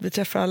bokmässan, att vi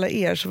träffar alla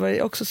er, så var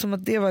det också som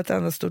att det var ett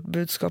enda stort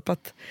budskap,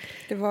 att,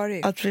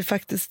 att vi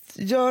faktiskt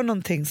gör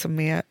någonting som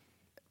är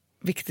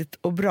viktigt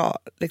och bra.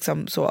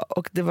 Liksom, så.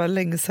 Och det var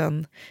länge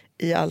sedan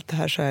i allt det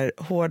här, så här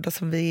hårda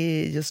som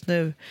vi är just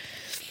nu,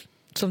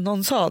 som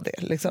någon sa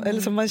det. Liksom.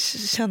 Eller som man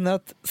känner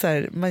att så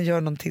här, man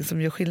gör någonting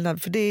som gör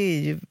skillnad, för det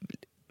är ju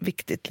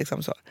viktigt.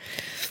 Liksom, så.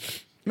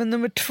 Men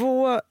nummer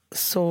 2,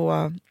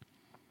 så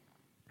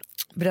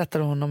berättar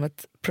hon om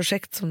ett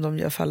projekt som de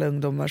gör för alla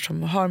ungdomar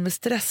som har med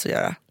stress att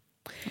göra.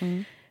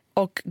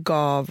 Och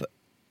gav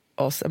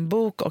oss en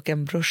bok och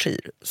en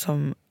broschyr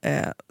som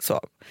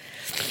så.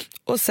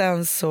 Och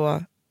sen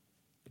så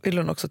vill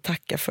hon också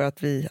tacka för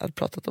att vi hade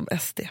pratat om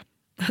SD.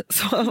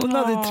 Så hon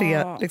hade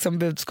 3 liksom,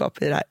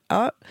 budskap i det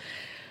här.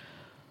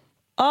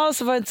 Ja,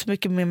 så var det inte så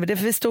mycket mer med det,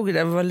 för vi stod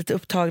där och var lite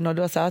upptagna och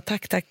det var så här,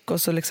 tack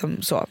och så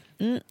liksom så.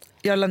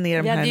 Jag la ner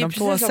dem här i någon påse.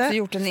 Vi hade ju precis också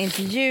gjort en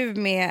intervju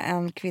med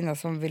en kvinna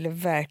som ville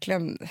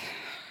verkligen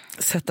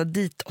sätta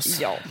dit oss.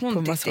 Ja,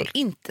 hon tyckte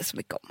inte så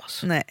mycket om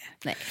oss. Nej.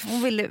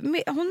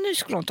 Nu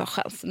skulle hon ta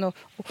chansen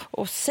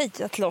och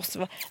säga till oss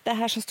det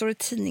här som står i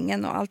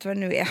tidningen och allt vad det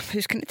nu är.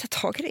 Hur ska ni ta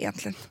tag i det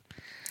egentligen?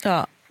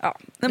 Ja. Nej,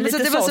 men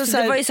det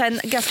var ju så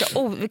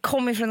här vi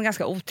kom ju från en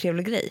ganska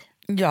otrevlig grej.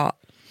 Ja,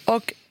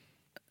 och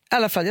i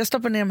alla fall, jag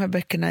stoppar ner de här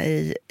böckerna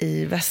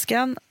i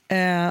väskan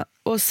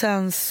och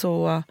sen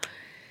så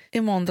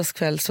i måndags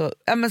kväll så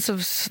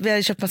vi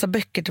hade köpt massa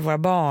böcker till våra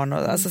barn och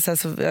alltså,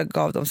 så jag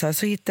gav dem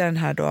så hittade jag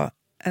den här då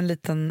en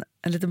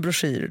liten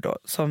broschyr då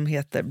som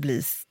heter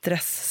Bli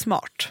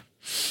stresssmart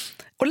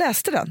och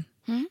läste den.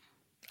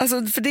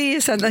 Alltså för det är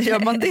ju sen när gör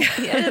man det.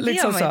 Det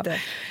liksom gör man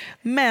inte.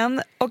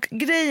 Men och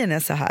grejen är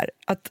så här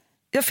att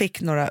jag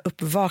fick några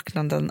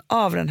uppvaknanden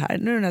av den här.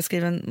 Nu är den här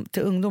skriven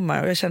till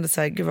ungdomar och jag kände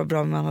så här, gud vad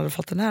bra om man hade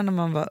fått den här när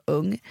man var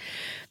ung.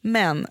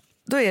 Men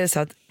då är det så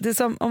att det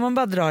som, om man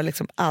bara drar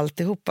liksom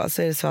alltihopa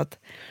så är det så att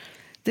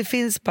det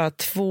finns bara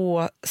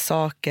 2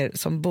 saker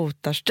som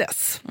botar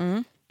stress.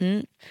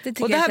 Det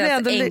tycker jag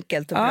känns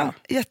enkelt och bra.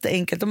 Ja,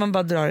 jätteenkelt om man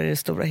bara drar i det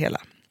stora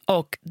hela.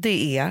 Och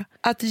det är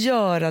att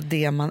göra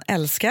det man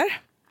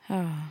älskar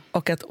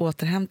och att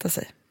återhämta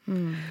sig.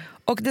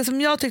 Och det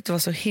som jag tyckte var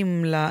så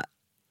himla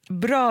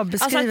bra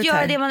beskrivet alltså att göra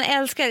här. det man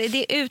älskar, är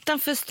det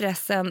utanför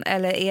stressen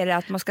eller är det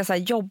att man ska så här,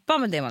 jobba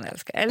med det man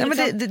älskar? Eller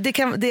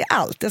liksom... men det är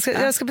allt.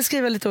 Jag ska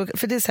beskriva lite,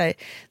 för det är så här,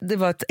 det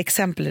var ett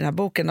exempel i den här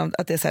boken om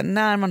att det är så här,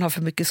 när man har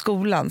för mycket i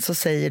skolan så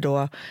säger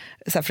då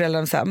så här,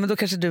 föräldrarna så här, men då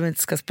kanske du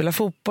inte ska spela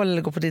fotboll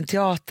eller gå på din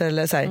teater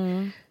eller så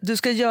här. Du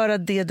ska göra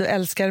det du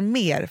älskar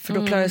mer för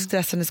då klarar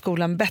stressen i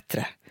skolan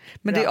bättre.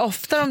 Men det är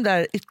ofta de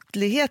där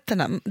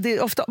ytterligheterna, det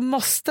är ofta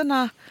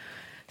måstena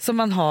som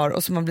man har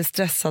och som man blir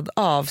stressad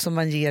av, som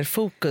man ger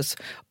fokus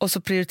och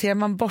så prioriterar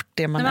man bort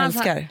det man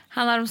älskar.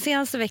 Hanna, de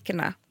senaste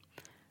veckorna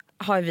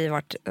har vi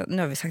varit,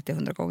 nu har vi sagt det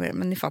 100 gånger,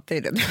 men ni fattar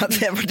ju det nu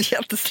att vi har varit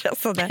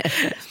jättestressade.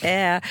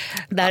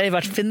 Det här har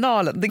varit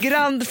finalen, det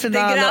grand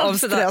finale av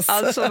stress.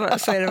 Alltså,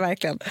 så är det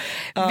verkligen.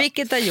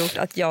 Vilket har gjort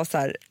att jag så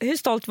här, hur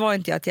stolt var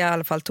inte jag att jag i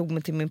alla fall tog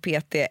mig till min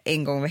PT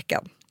en gång i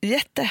veckan?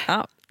 Jätte.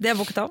 Ja, det har jag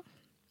bokat av.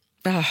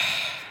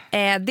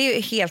 Det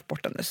är helt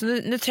borta nu, så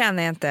nu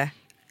tränar jag inte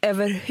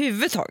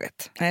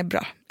överhuvudtaget. Nej,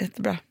 bra,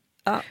 jättebra.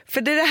 Ja.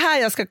 För det är det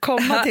här jag ska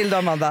komma till då,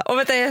 Amanda. Och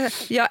vänta,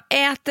 jag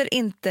äter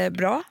inte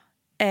bra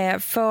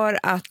för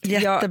att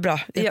jättebra.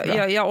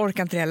 Jag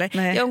orkar inte det heller.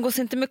 Nej. Jag umgås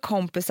inte med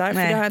kompisar. Nej.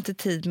 För det har jag inte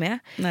tid med.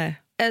 Nej.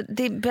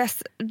 Det är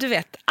bäst, du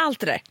vet, allt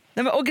det där.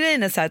 Nej, men, och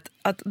grejen är så här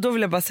att då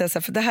vill jag bara säga så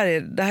här, för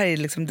det här är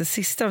liksom det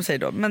sista de säger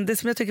då, men det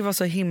som jag tycker var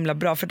så himla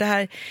bra, för det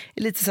här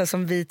är lite så här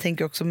som vi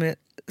tänker också med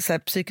så här,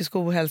 psykisk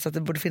ohälsa, att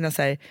det borde finnas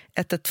så här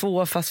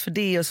 1-2 fast för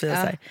det och så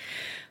vidare. Ja.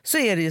 Så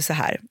är det ju så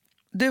här,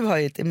 du har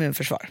ju ett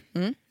immunförsvar,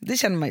 det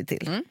känner man ju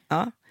till.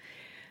 Ja.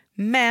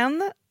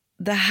 Men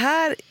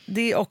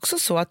det är också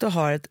så att du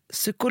har ett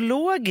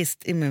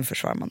psykologiskt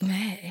immunförsvar.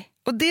 Nej.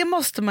 Och det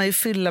måste man ju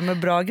fylla med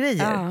bra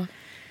grejer. Ja.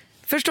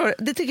 Förstår du?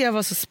 Det tycker jag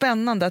var så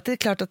spännande att det är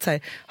klart att så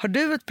här, har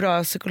du ett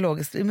bra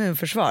psykologiskt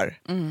immunförsvar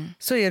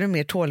så är du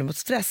mer tålig mot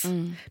stress.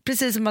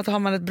 Precis som att har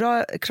man ett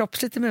bra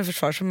kroppsligt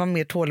immunförsvar så är man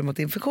mer tålig mot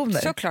infektioner.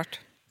 Såklart.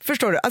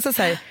 Förstår du? Alltså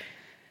så här,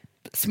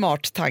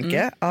 smart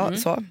tanke. Ja,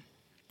 så.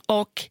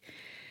 Och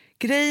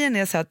grejen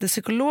är så här att det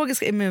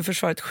psykologiska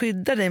immunförsvaret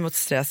skyddar dig mot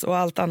stress och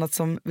allt annat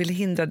som vill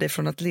hindra dig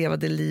från att leva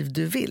det liv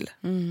du vill.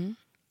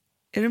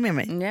 Är du med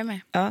mig? Jag är med.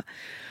 Ja.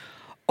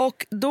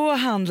 Och då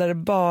handlar det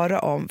bara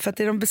om, för att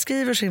det de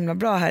beskriver så himla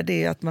bra här,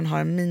 det är att man har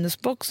en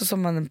minusbox och så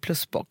har man en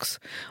plusbox.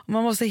 Och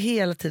man måste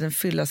hela tiden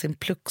fylla sin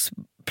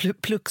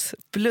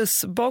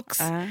plusbox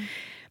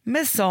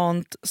med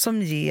sånt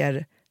som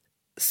ger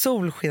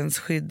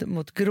solskensskydd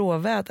mot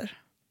gråväder.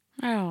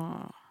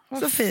 Ja,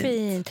 vad så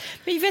fint.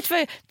 Men vet du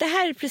vad, det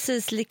här är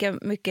precis lika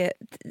mycket,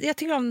 jag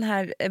tycker om den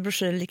här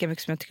broschyren lika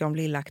mycket som jag tycker om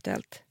Lilla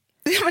Aktuellt.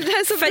 Ja, men det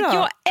är så för bra.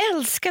 Jag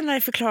älskar när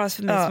det förklaras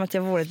för mig som att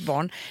jag vore ett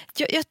barn.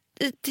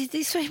 Det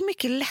är så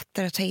mycket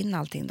lättare att ta in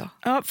allting då.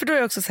 Ja, för då är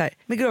det också så här,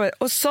 med gråväder,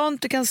 och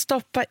sånt du kan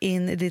stoppa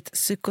in i ditt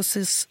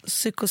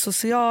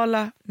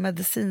psykosociala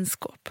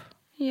medicinskåp.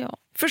 Ja.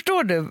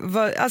 Förstår du?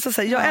 Alltså,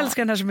 så här, jag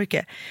älskar den här så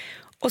mycket.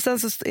 Och sen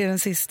så är den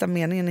sista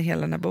meningen i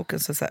hela den här boken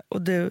så här,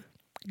 och du,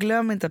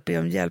 glöm inte att be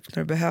om hjälp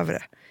när du behöver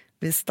det.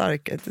 Vi är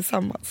starka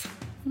tillsammans.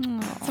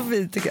 Så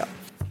fint tycker jag.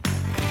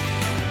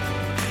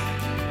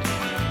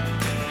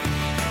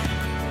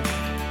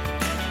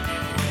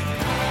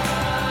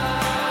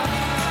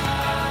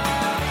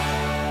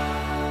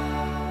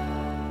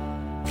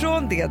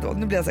 Från det då,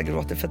 nu blir jag så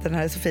gråtig för att den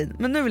här är så fin.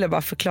 Men nu vill jag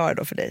bara förklara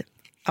då för dig,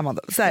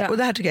 Amanda. Så här, och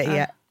det här tycker jag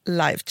är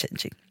life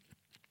changing.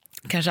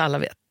 kanske alla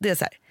vet, det är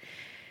så här.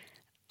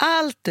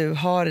 Allt du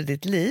har i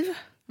ditt liv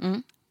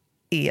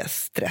är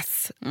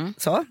stress.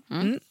 Så.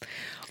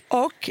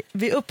 Och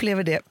vi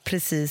upplever det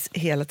precis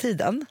hela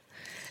tiden.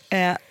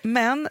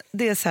 Men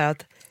det är så här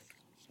att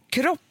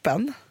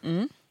kroppen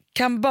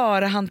kan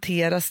bara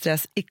hantera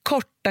stress i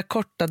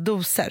korta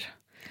doser.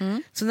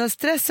 Så när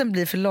stressen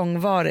blir för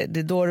långvarig, det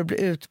är då du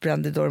blir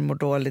utbränd, det är då du mår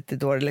dåligt, det är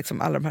då det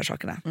liksom alla de här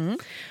sakerna.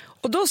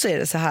 Och då så är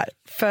det så här,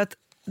 för att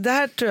det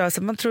här tror jag,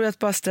 så man tror att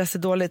bara stress är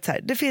dåligt så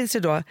här. Det finns ju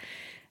då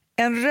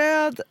en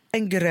röd,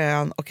 en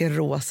grön och en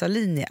rosa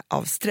linje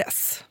av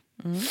stress.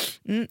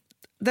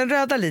 Den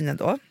röda linjen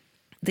då,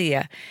 det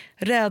är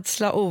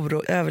rädsla,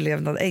 oro,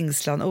 överlevnad,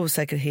 ängslan,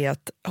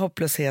 osäkerhet,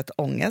 hopplöshet,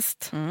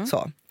 ångest.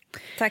 Så.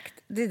 Tack,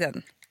 det är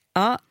den.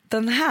 Ja,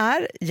 den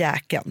här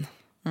jäkeln,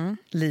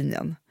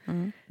 linjen,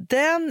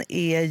 den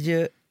är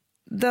ju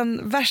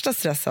den värsta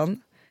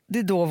stressen. Det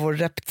är då vår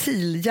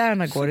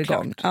reptilhjärna går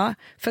igång. Ja,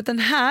 för att den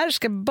här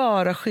ska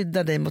bara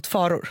skydda dig mot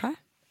faror.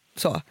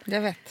 Så.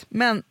 Jag vet.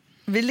 Men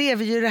vi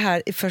lever ju det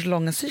här i för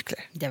långa cykler.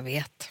 Jag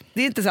vet.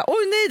 Det är inte så här,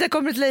 oj nej, där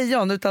kommer ett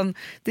lejon, utan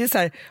det är så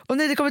här, oj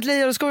nej, det kommer ett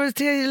lejon, och så kommer det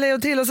tre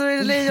lejon till, och så är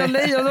det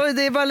lejon, och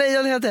det är bara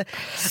lejon hela tiden.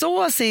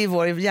 Så ser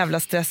vår jävla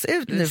stress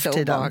ut nu för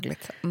tiden.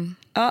 Obehagligt.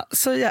 Ja,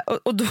 så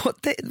och då,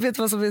 vet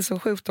du vad som är så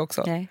sjukt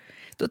också? Nej.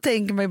 Då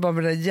tänker man ju bara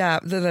med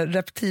den där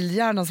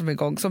reptilhjärnan som är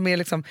igång, som är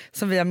liksom,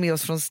 som vi har med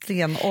oss från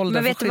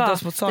stenåldern för att skydda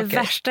oss mot saker. Det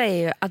värsta är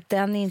ju att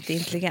den är inte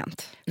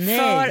intelligent. Nej.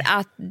 För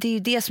att det är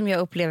det som jag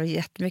upplever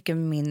jättemycket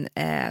med min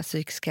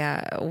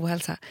psykiska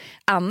ohälsa.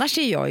 Annars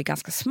är jag ju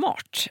ganska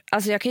smart.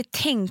 Alltså jag kan ju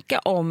tänka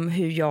om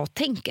hur jag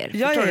tänker.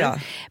 Ja.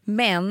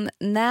 Men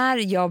när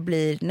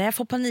jag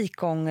får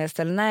panikångest,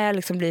 eller när jag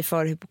liksom blir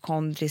för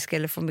hypokondrisk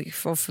eller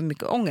får för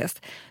mycket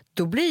ångest,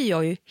 då blir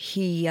jag ju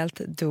helt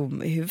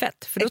dum i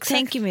huvudet. För då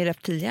tänker min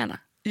reptilhjärna.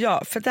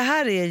 Ja, för det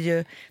här är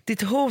ju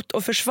ditt hot-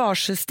 och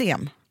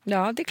försvarssystem.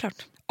 Ja, det är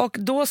klart. Och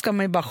då ska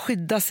man ju bara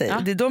skydda sig. Ja.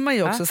 Det är då man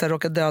ju också så här,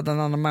 råkar döda en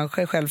annan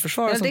människa,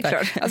 självförsvar och sånt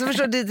där. Alltså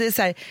förstår du, det är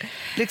så här,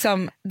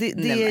 liksom, det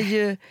är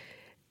ju...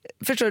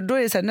 Förstår du, då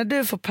är det så här, när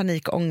du får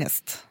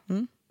panikångest,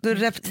 då är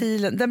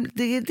reptilen,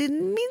 det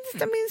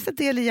är minsta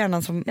del i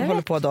hjärnan som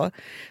håller på då.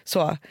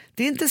 Så,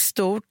 det är inte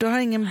stort, du har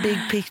ingen big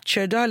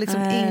picture, du har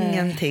liksom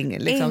ingenting.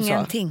 Liksom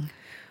ingenting.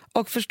 Så.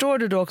 Och förstår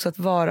du då också att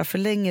vara för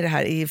länge i det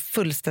här är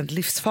fullständigt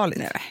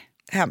livsfarligt. Nej.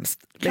 Hemskt.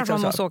 Klart liksom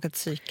man så. måste åka till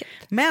psyket.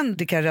 Men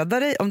det kan rädda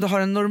dig om du har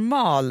en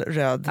normal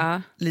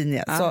röd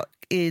linje, så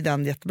är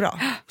den jättebra.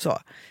 Så.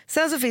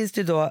 Sen så finns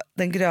det ju då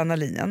den gröna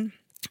linjen.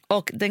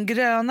 Och den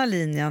gröna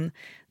linjen,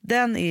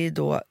 den är ju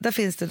då, där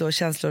finns det då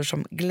känslor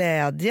som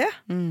glädje,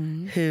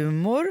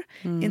 humor,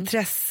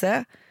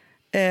 intresse,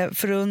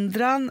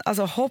 förundran,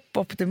 alltså hopp,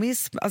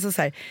 optimism. Alltså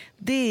så här,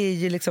 det är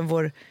ju liksom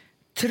vår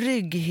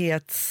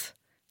trygghets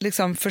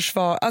liksom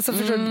försvar, alltså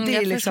det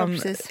är liksom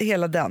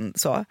hela den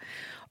så.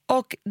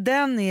 Och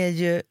den är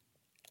ju,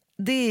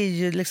 det är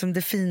ju liksom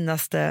det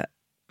finaste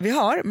vi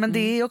har, men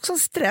det är också en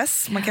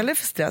stress, man kallar det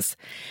för stress.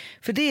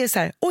 För det är så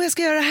här, jag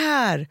ska göra det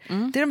här.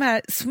 Det är de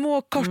här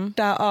små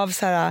korta av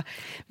så här.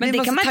 Men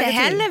det kan man inte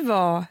heller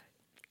vara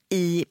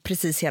i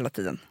precis hela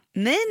tiden.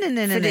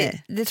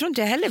 Nej. Det tror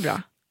inte jag heller är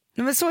bra.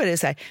 Nej, men så är det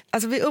så här.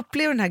 Alltså vi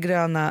upplever den här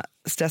gröna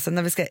stressen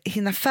när vi ska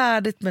hinna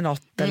färdigt med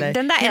något, eller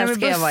den där hinna med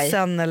älskar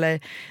bussen, eller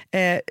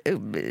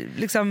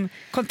liksom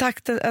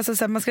kontakten, alltså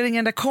så här, man ska ringa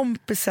den där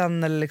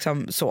kompisen eller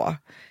liksom så.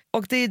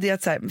 Och det är det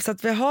att så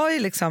att vi har ju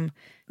liksom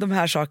de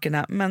här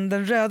sakerna, men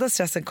den röda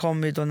stressen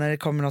kommer ju då när det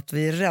kommer något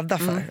vi är rädda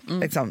för.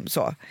 Liksom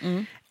så.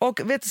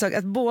 Och vet du så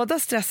att båda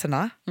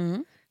stresserna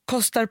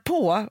kostar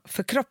på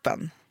för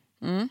kroppen.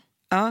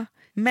 Ja,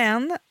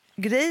 men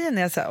grejen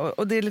är så här,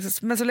 och det är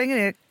liksom, men så länge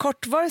det är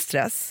kortvarig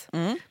stress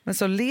men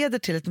så leder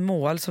till ett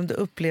mål som du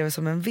upplever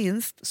som en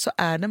vinst, så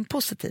är den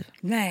positiv.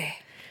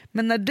 Nej.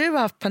 Men när du har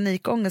haft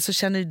panikångest så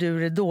känner du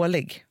dig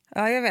dålig.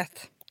 Ja, jag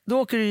vet. Då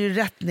åker du ju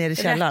rätt ner i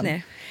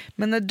källaren.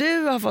 Men när du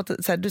har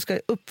fått så här, du ska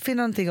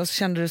uppfinna någonting och så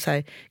känner du så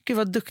här, gud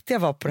vad duktig jag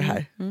var på det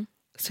här.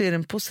 Så är det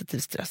en positiv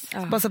stress.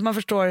 Bara så att man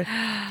förstår,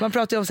 man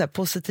pratar ju om så här,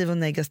 positiv och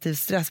negativ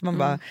stress. Man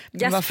bara,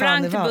 jag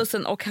sprang till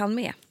bussen och han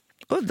med.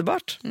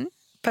 Underbart.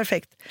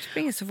 Perfekt.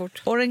 Springer så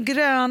fort. Och den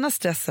gröna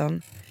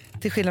stressen,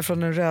 till skillnad från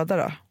den röda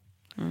då,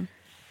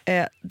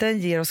 den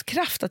ger oss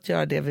kraft att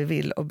göra det vi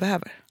vill och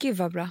behöver. Gud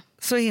vad bra.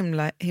 Så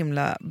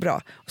himla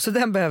bra. Så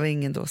den behöver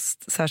ingen då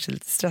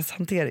särskild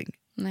stresshantering.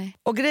 Nej.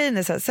 Och grejen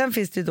är så här, sen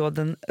finns det ju då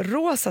den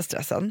rosa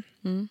stressen.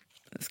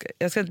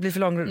 Jag ska inte bli för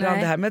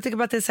långrandig här, men jag tycker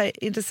bara att det är så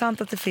här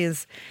intressant att det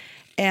finns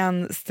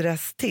en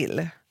stress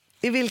till.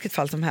 I vilket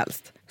fall som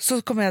helst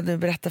så kommer jag nu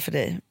berätta för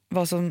dig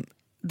vad som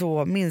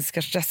då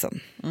minskar stressen.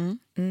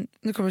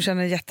 Nu kommer du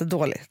känna dig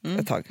jättedålig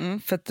ett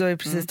tag. För att du har ju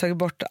precis tagit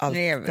bort allt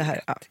det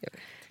här. Ja.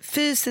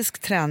 Fysisk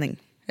träning.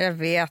 Jag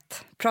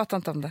vet. Prata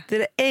inte om det. Det är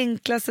det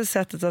enklaste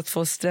sättet att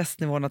få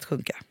stressnivån att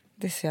sjunka.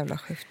 Det är så jävla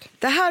sjukt.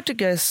 Det här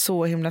tycker jag är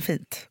så himla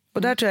fint.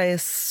 Och det här tror jag är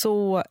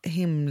så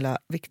himla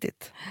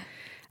viktigt.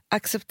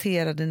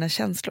 Acceptera dina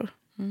känslor.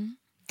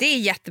 Det är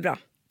jättebra.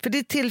 För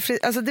det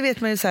är alltså det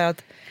vet man ju så här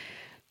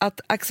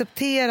att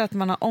acceptera att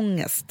man har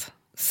ångest.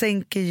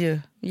 sänker ju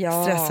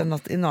stressen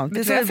något enormt.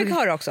 Men jag fick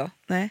höra också.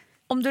 Nej.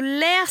 Om du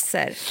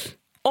läser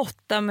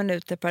 8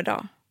 minuter per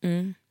dag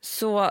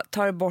så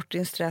tar det bort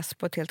din stress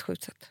på ett helt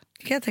sjukt sätt.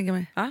 Kan jag tänka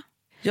mig. Ja.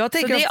 Jag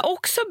tänker så det är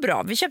också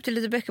bra. Vi köpte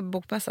lite böcker på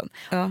bokmässan.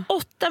 Ja.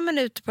 8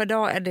 minuter per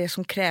dag är det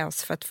som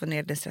krävs för att få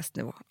ner din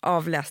stressnivå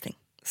av läsning.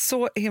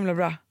 Så himla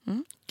bra.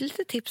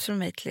 Lite tips från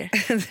mig till er.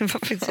 Det var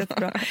faktiskt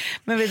jättebra.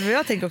 Men vet du vad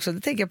jag tänker också?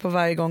 Det tänker jag på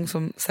varje gång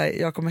som så här,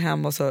 jag kommer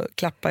hem och så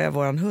klappar jag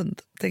våran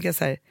hund. Tänker jag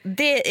så här,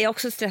 det är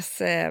också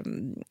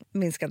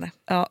stressminskande.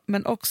 Ja,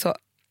 men också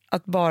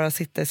att bara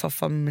sitta i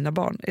soffan med mina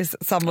barn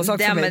är samma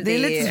sak för mig. Det är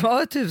lite som att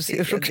ha ett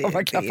husdjur och kan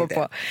man klappa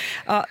på.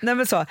 Ja, nej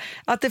men så.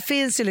 Att det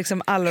finns ju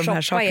liksom alla de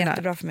här sakerna. Shoppa är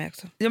jättebra för mig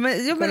också. Ja,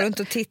 men, gå runt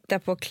och titta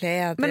på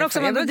kläder. Men också,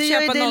 det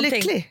gör dig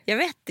lycklig. Jag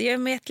vet, det gör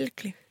mig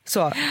jättelycklig.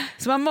 Så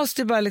man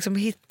måste ju bara liksom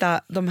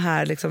hitta de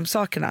här liksom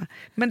sakerna.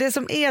 Men det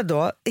som är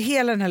då,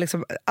 hela den här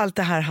liksom, allt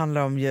det här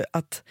handlar om ju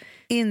att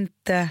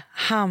inte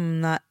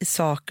hamna i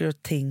saker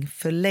och ting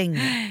för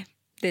länge.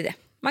 Det är det.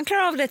 Man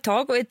klarar av det ett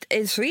tag och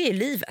så är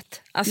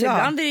livet. Alltså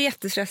ibland är det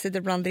jättestressigt,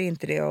 ibland är det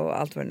inte det och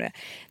allt vad det nu är.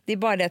 Det är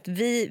bara det att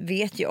vi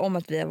vet ju om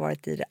att vi har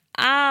varit i det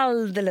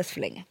alldeles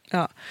för länge.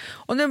 Ja,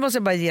 och nu måste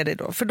jag bara ge dig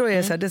då. För då är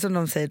det så här, det som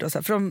de säger då, så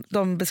här, för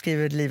de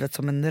beskriver livet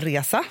som en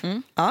resa.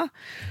 Ja,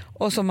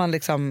 och som man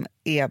liksom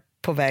är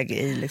på väg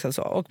i liksom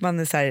så. Och man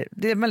är så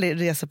här, man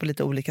reser på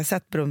lite olika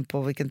sätt beroende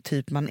på vilken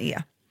typ man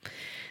är.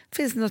 Det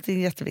finns något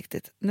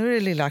jätteviktigt. Nu är det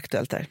lilla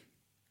aktuellt där.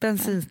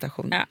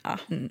 Bensinstation. Ja.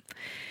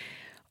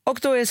 Och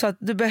då är det så att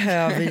du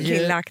behöver ju...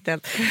 Lilla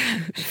aktuellt.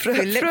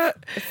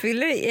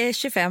 Fyller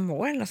 25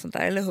 år eller något sånt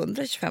där. Eller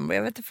 125 år,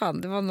 jag vet inte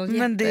fan. Det var någon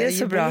men det är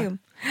så bra.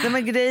 Nej,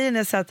 men grejen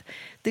är så att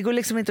det går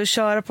liksom inte att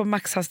köra på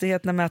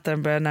maxhastighet när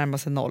mätaren börjar närma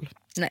sig 0.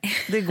 Nej.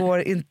 Det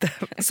går inte.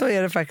 Så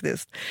är det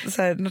faktiskt.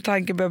 Så här, när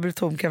tanken börjar bli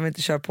tom kan vi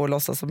inte köra på och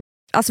låtsas som...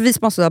 Alltså vi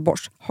som har sådär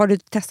borst. Har du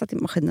testat i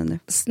maskinen nu?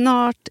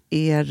 Snart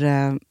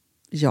är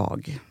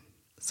jag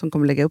som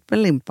kommer lägga upp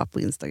en limpa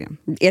på Instagram.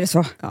 Är det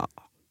så? Ja.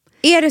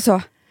 Är det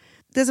så?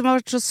 Det som har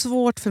varit så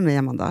svårt för mig,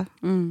 Amanda,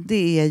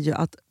 det är ju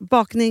att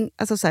bakning,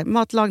 alltså så här,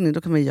 matlagning,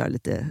 då kan man ju göra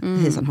lite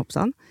hejsan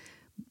hoppsan.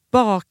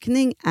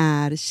 Bakning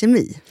är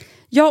kemi.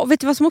 Ja, och vet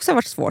du vad som också har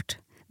varit svårt?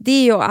 Det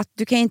är ju att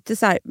du kan inte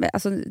så här,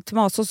 alltså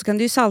tomatsås så kan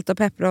du ju salta och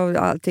peppra och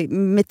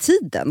allting med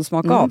tiden och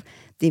smaka av.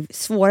 Det är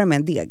svårare med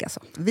en deg alltså.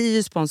 Vi är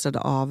ju sponsrade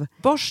av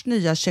Boschs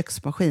nya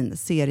köksmaskin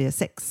serie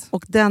 6.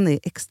 Och den är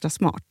extra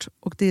smart.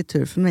 Och det är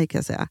tur för mig kan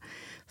jag säga.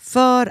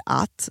 För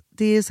att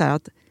det är så här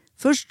att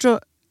först så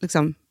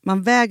liksom,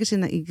 man väger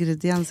sina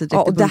ingredienser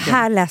direkt och i bunken. Det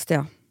här läste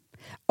jag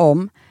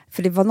om.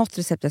 För det var något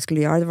recept jag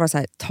skulle göra. Det var så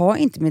här, ta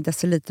inte med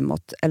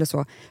decilitermått eller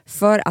så.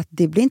 För att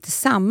det blir inte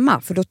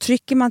samma. För då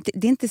trycker man...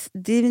 Det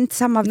är inte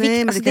samma vikt. Nej,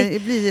 men alltså det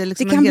kan bli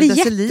liksom det kan en hel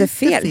bli deciliter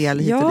fel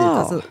hit och dit.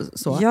 Alltså,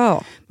 så.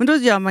 Ja. Men då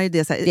gör man ju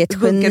det så här. Det är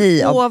ett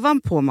geni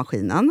ovanpå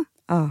maskinen.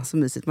 Så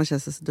mysigt, man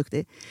känns så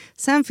duktig.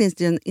 Sen finns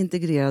det ju en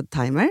integrerad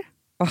timer.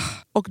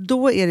 Och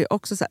då är det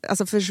också så här...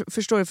 Alltså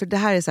förstår du? För det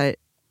här är så här...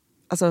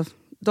 Alltså,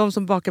 de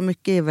som bakar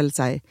mycket är väl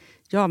så här...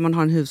 Ja, man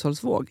har en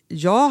hushållsvåg.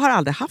 Jag har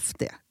aldrig haft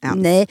det än.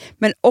 Nej,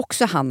 men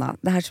också Hanna,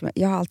 det här som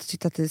jag har alltid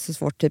tyckt att det är så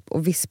svårt typ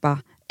att vispa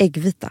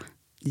äggvita.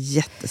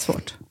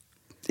 Jättesvårt.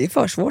 Det är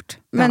för svårt.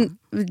 Men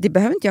det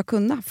behöver inte jag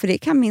kunna, för det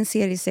kan min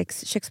serie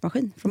 6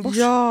 köksmaskin från Bosch.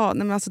 Ja,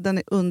 nej men alltså den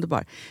är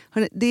underbar.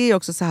 Hörrni, det är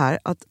också så här,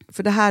 att,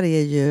 för det här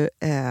är ju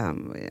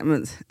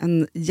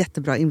en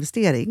jättebra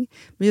investering.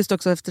 Men just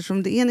också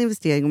eftersom det är en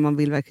investering och man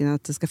vill verkligen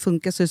att det ska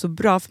funka så är det så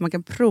bra för man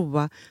kan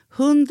prova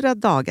 100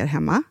 dagar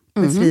hemma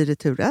med fri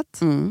returrätt.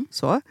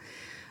 Så.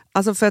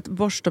 Alltså för att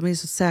Bosch, de är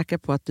så säkra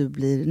på att du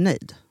blir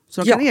nöjd.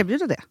 Så de kan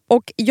erbjuda det.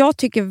 Och jag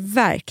tycker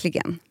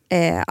verkligen,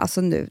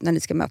 alltså nu när ni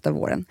ska möta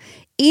våren,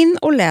 in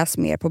och läs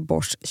mer på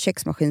Bosch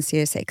köksmaskin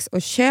serie 6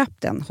 och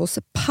köp den hos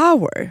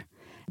Power.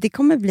 Det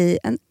kommer bli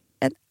en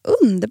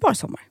underbar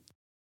sommar.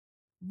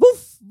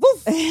 Woof,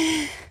 woof.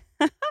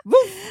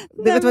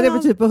 Woof. Vet vad det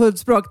betyder på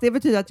hundspråk? Det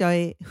betyder att jag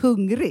är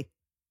hungrig.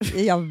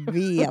 Jag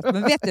vet,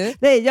 men vet du?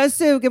 Nej, jag är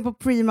sugen på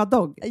Prima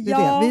Dog. Det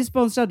är det. Vi är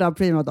sponsrade av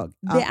Prima Dog.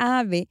 Det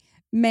är vi.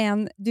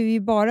 Men du är ju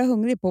bara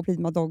hungrig på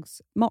Prima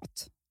Dogs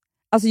mat.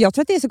 Alltså jag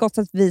tror att det är så gott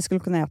så att vi skulle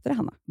kunna äta det,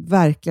 Hanna.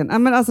 Verkligen. Ja,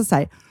 men alltså så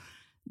här,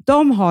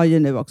 de har ju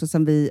nu också,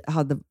 sen vi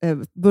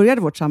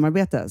började vårt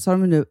samarbete, så har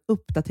de nu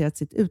uppdaterat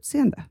sitt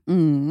utseende.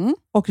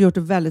 Och gjort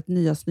väldigt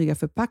nya snygga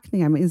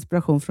förpackningar med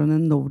inspiration från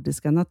den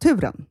nordiska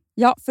naturen.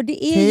 Ja, för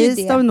det är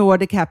Taste ju det. of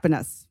Nordic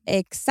happiness.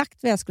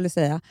 Exakt vad jag skulle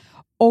säga.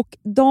 Och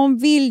de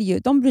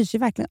bryr sig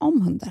verkligen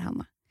om hundar,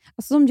 Hanna.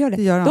 Alltså de gör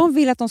det. Gör de. De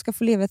vill att de ska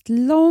få leva ett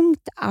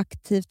långt,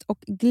 aktivt och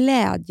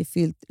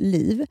glädjefyllt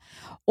liv.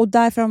 Och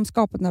därför har de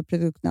skapat de här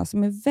produkterna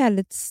som är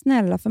väldigt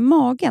snälla för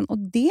magen. Och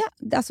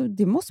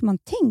det måste man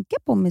tänka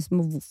på med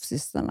små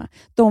woofsisarna.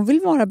 De vill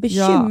vara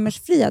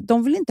bekymmersfria. Ja.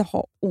 De vill inte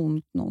ha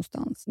ont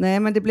någonstans. Nej,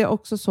 men det blir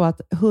också så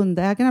att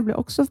hundägarna blir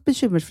också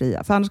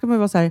bekymmersfria. För annars kan man ju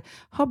vara så här,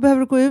 behöver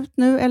du gå ut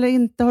nu eller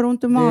inte? Har du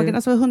ont i magen?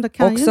 Alltså hundar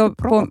kan också ju inte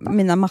prata. Också på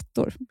mina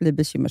mattor blir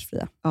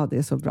bekymmersfria. Ja, det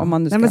är så bra. Om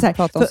man nu ska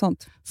prata om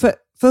sånt.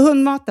 För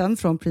hundmaten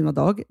från Prima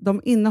Dog,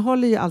 de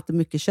innehåller ju alltid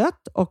mycket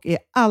kött och är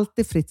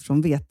alltid fritt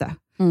från vete.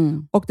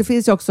 Och det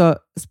finns ju också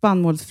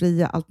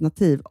spannmålsfria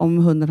alternativ om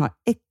hunden har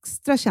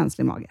extra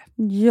känslig mage.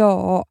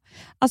 Ja,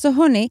 alltså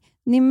hörni,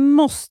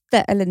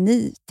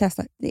 ni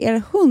testar.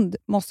 Er hund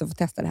måste få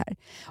testa det här.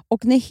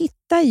 Och ni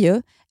hittar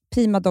ju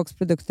Prima Dogs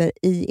produkter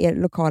i er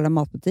lokala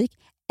matbutik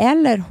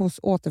eller hos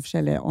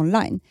återförsäljare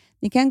online.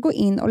 Ni kan gå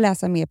in och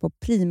läsa mer på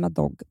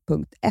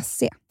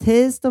primadog.se.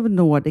 Taste of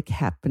Nordic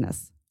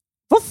happiness.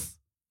 Voff!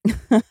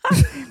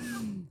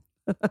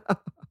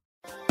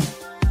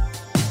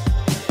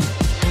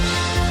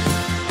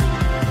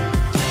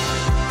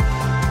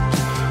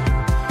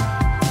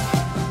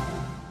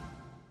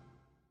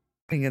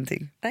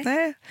 Ingenting.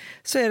 Nej.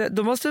 Så är det.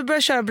 Då måste vi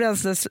börja köra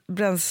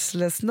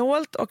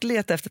bränslesnålt och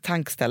leta efter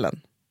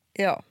tankställen.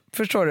 Ja.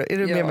 Förstår du? Är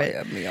du med mig?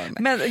 Jag är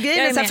med. Men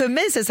grejen är så här, för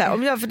mig så är det så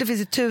här, för det finns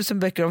ju 1000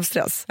 böcker om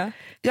stress. Ja.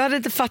 Jag hade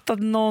inte fattat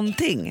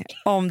någonting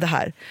om det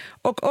här.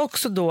 Och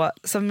också då,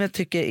 som jag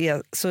tycker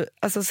är så,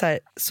 alltså så, här,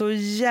 så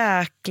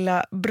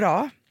jäkla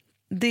bra,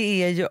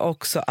 det är ju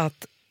också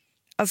att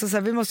alltså så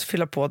här, vi måste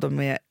fylla på dem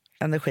med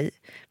energi.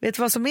 Vet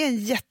du vad som är en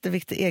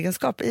jätteviktig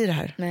egenskap i det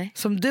här? Nej.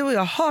 Som du och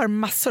jag har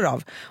massor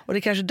av. Och det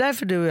är kanske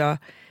därför du och jag,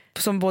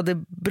 som både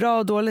bra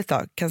och dåligt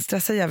då, kan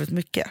stressa jävligt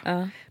mycket.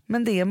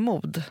 Men det är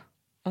mod.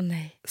 Åh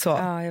nej. Så.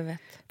 Ja, jag vet.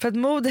 För att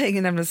mod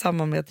hänger nämligen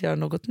samman med att göra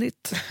något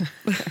nytt.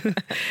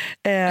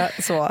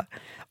 Så.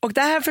 Och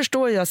det här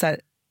förstår jag så här,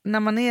 när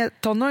man är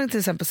tonåring till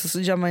exempel så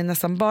gör man ju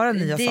nästan bara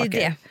nya saker.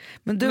 Det.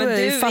 Men du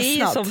är ju fastnat. är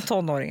ju som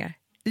tonåringar.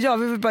 Ja,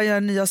 vi vill bara göra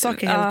nya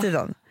saker hela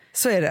tiden.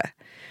 Så är det.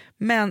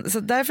 Men så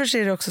därför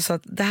är det också så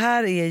att det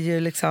här är ju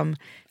liksom,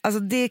 alltså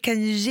det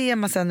kan ju ge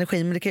massa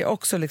energi, men det kan ju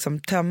också liksom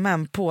tömma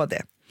en på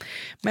det.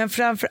 Men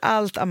framför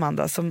allt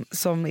Amanda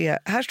som är,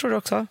 här står det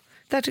också,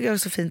 där tycker jag är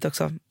så fint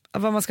också,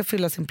 vad man ska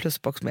fylla sin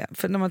plusbox med.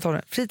 För när man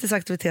tar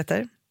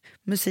fritidsaktiviteter,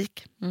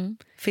 musik,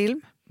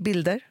 film,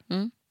 bilder,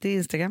 det är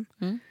Instagram,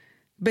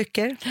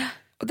 böcker.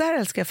 Och det här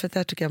älskar jag för att det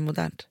här tycker jag är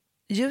modernt.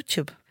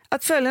 YouTube.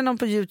 Att följa någon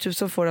på YouTube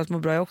som får att må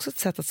bra är också ett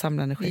sätt att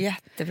samla energi.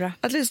 Jättebra.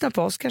 Att lyssna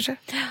på oss kanske.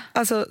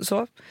 Alltså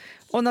så.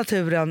 Och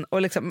naturen.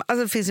 Och liksom,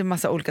 alltså det finns ju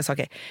massa olika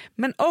saker.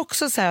 Men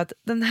också så här att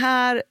den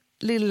här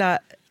lilla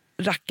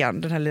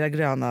rackaren, den här lilla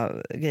gröna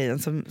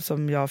grejen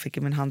som jag fick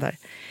i min hand här.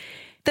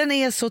 Den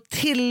är så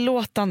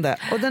tillåtande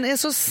och den är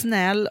så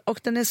snäll och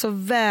den är så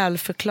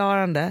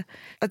välförklarande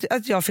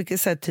att jag fick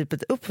så här, typ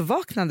ett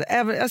uppvaknande.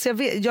 Alltså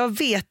jag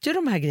vet ju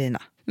de här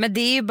grejerna. Men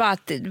det är ju bara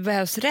att det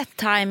behövs rätt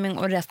timing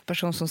och rätt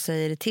person som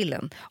säger det till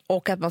en.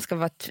 Och att man ska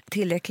vara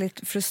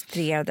tillräckligt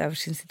frustrerad över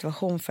sin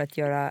situation för att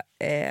göra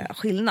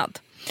skillnad.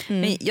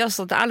 Men jag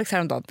sa till Alex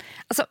häromdagen,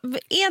 alltså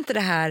är inte det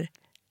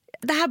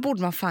här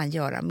borde man fan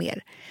göra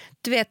mer.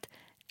 Du vet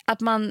att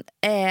man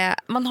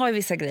har ju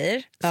vissa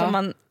grejer som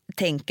man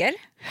tänker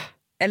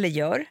eller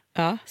gör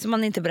som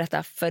man inte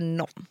berättar för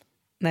någon.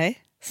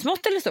 Nej.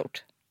 Smått eller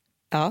stort?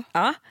 Ja.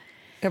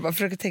 Jag bara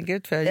försöker tänka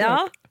ut vad jag gör.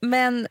 Ja,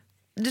 men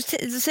du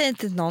säger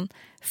inte till någon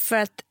för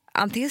att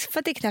antingen för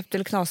att det är knäppt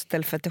eller knasigt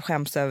eller för att det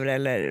skäms över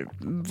eller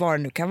vad det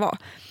nu kan vara.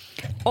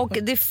 Och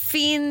det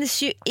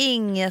finns ju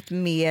inget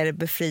mer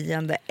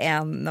befriande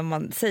än när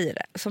man säger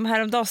det. Som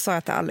häromdagen sa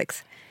jag till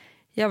Alex,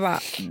 jag bara,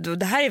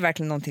 det här är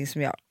verkligen någonting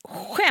som jag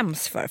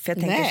skäms för jag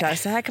tänker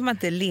så här kan man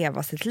inte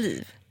leva sitt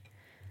liv.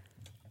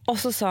 Och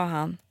så sa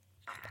han,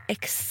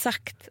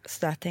 exakt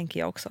så där tänker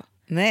jag också.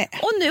 Nej.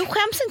 Och nu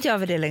skäms inte jag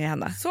över det längre,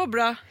 Hanna. Så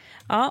bra.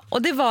 Ja,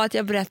 och det var att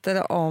jag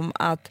berättade om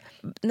att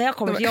när jag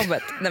kommer till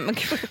jobbet... nej, men,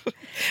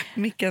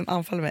 micken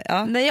anfaller mig.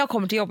 Ja. När jag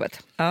kommer till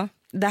jobbet,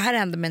 det här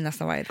händer mig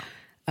nästan varje dag.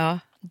 Ja.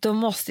 Då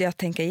måste jag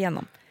tänka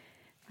igenom.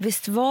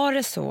 Visst var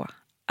det så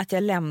att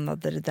jag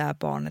lämnade det där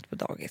barnet på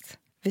dagis?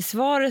 Visst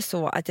var det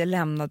så att jag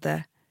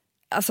lämnade...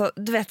 Alltså,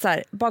 du vet så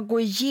här, bara gå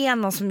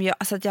igenom som jag,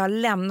 alltså att jag har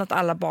lämnat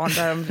alla barn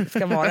där de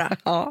ska vara.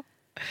 Ja.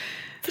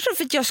 Förstår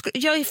du? För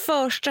jag är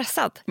för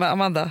stressad. Men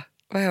Amanda,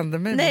 vad hände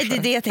med mig? Nej, det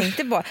är det jag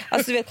tänkte på.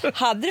 Alltså, du vet,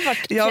 hade det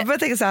varit... Jag började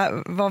tänka så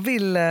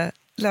här,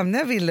 lämnade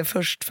jag Ville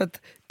först för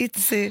att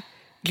Itzy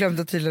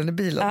glömde tydligen i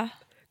bilen. Ja.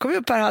 Kom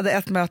upp här, hade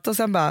ett möte och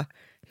sen bara,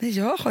 nej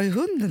jag har ju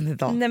hunden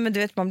idag. Nej men du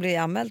vet, man blir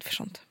anmäld för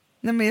sånt.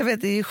 Nej men jag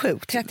vet, det är ju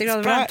sjukt. 30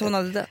 grader varmt, hon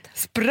hade dött.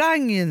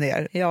 Sprang ju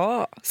ner.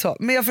 Ja. Så,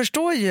 men jag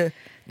förstår ju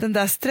den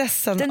där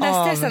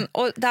stressen.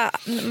 Och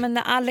men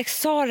när Alex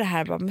sa det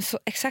här, men så,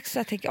 exakt så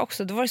jag tänker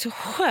också, då var det så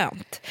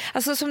skönt.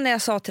 Alltså som när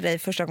jag sa till dig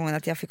första gången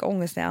att jag fick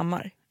ångest när jag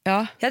ammar.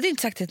 Ja. Jag hade ju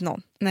inte sagt det till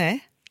någon. Nej.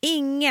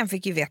 Ingen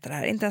fick ju veta det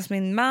här, inte ens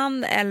min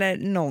man eller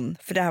någon,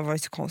 för det här var ju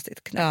så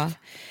konstigt knappt.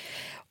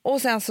 Ja.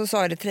 Och sen så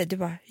sa jag det till dig, du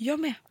bara, jag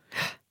med.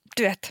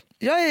 Du vet.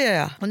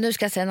 Ja. Och nu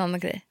ska jag säga en annan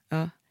grej.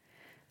 Ja.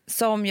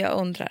 Som jag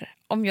undrar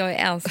om jag är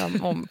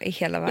ensam om i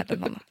hela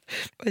världen, Anna.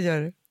 Vad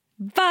gör du?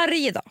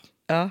 Varje dag.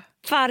 Ja.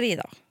 Varje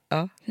dag.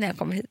 Ja. När jag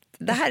kommer hit.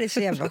 Det här är så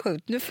jävla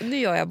sjukt. Nu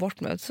gör jag bort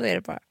mig, så är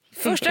det bara.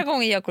 Första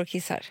gången jag går och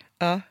kissar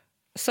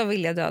så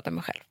vill jag döda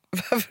mig själv.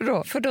 Varför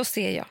då? För då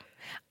ser jag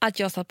att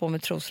jag satt på mig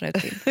trosorna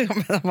ut.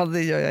 Men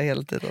det gör jag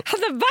hela tiden.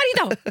 Alltså,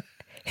 varje dag!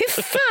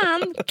 Hur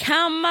fan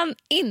kan man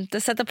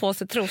inte sätta på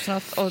sig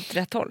trosorna åt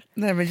rätt håll?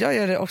 Nej, men jag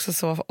gör det också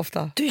så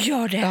ofta. Du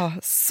gör det? Ja,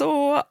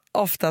 så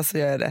ofta så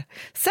gör jag det.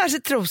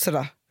 Särskilt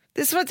trosorna.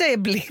 Det är som att jag är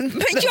blind.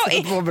 Men jag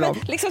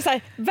är liksom så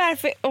här,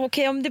 varför,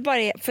 okej, om det bara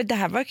är, för det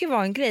här verkar ju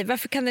vara en grej,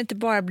 varför kan det inte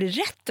bara bli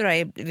rätt då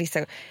i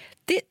vissa,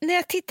 det, när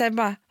jag tittar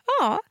bara,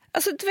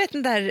 alltså du vet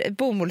den där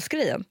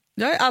bomullsgrejen.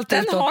 Jag är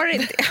alltid den har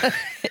inte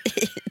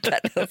där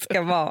den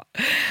ska vara.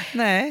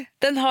 Nej.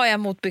 Den har jag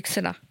mot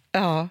byxorna.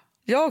 Ja,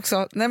 jag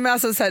också. Nej, men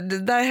alltså, så här, det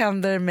där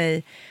händer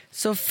mig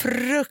så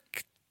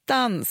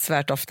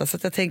fruktansvärt ofta så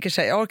att jag tänker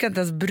så här, jag orkar inte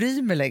ens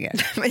bry mig längre.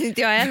 Men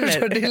inte jag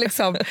heller. Det är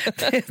liksom,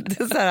 det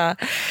är så här,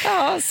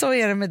 ja, så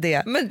är det med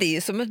det. Men det är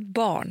ju som ett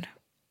barn.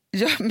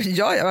 Ja,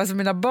 men alltså,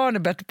 mina barn är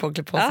bättre på att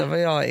klä på sig än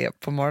vad jag är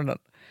på morgonen.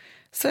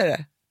 Så är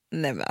det.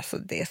 Nej, men alltså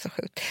det är så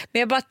sjukt. Men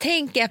jag bara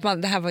tänker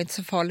att det här var inte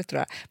så farligt tror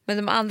jag. Men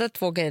de andra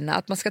 2 grejerna,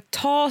 att man ska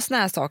ta såna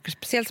här saker,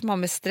 speciellt som har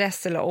med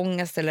stress eller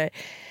ångest eller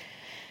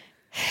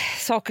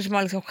saker som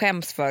man liksom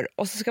skäms för,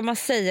 och så ska man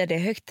säga det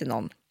högt till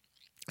någon.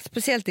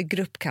 Speciellt i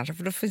grupp kanske,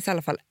 för då finns det i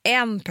alla fall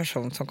en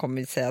person som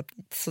kommer att säga att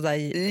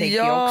sådär tänker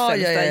jag också,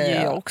 eller sådär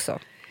gör jag också.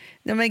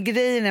 Nej, men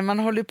grejen är, man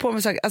håller på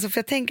med saker, alltså för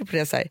jag tänker på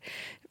det så här,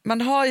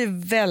 man har ju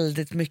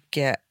väldigt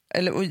mycket,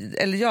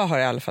 eller jag har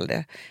i alla fall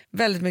det,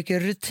 väldigt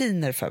mycket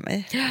rutiner för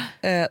mig.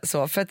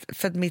 Så,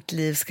 för att mitt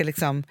liv ska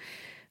liksom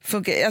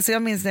funka. Alltså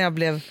jag minns när jag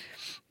blev,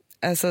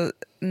 alltså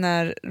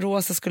när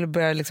Rosa skulle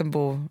börja liksom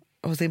bo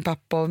hos sin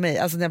pappa och mig,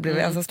 alltså när jag blev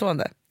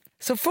ensamstående.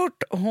 Så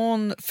fort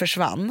hon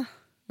försvann,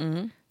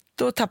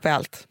 då tappade jag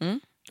allt.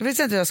 Då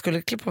visste jag inte hur jag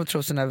skulle klippa på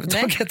trosorna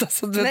överhuvudtaget.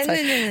 Alltså,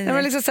 nej.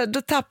 Men liksom så här,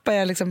 då tappar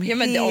jag liksom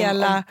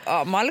hela...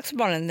 Om Alex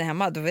barnen är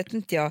hemma, då vet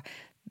inte jag...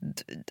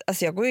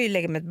 Alltså jag går ju och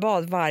lägger mig ett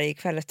bad varje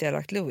kväll efter jag har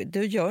lagt Louis.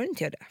 Då gör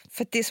inte jag det.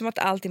 För det är som att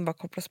allting bara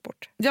kopplas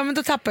bort. Ja, men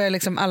då tappar jag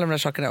liksom alla de där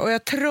sakerna. Och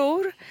jag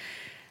tror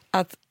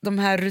att de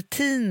här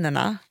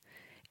rutinerna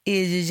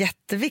är ju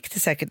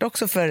jätteviktigt säkert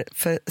också för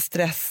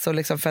stress och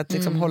liksom för att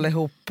liksom hålla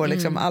ihop och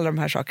liksom alla de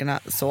här sakerna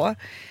så.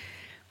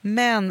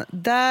 Men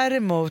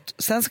däremot,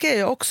 sen ska jag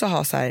ju också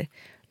ha så här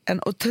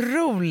en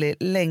otrolig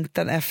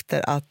längtan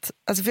efter att,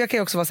 alltså för jag kan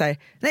ju också vara så här,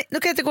 nej, nu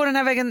kan jag inte gå den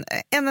här vägen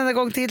en enda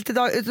gång till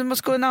idag, utan jag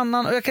måste gå en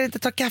annan, och jag kan inte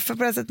ta kaffe på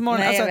det här sättet imorgon.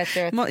 Nej, alltså,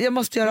 jag vet. Jag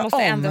måste göra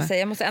om.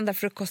 Jag måste ändra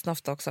frukosten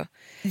ofta också.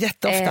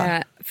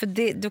 Jätteofta.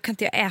 För då kan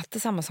inte jag äta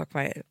samma sak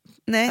varje.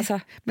 Nej, alltså.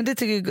 Men det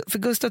för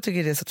Gustav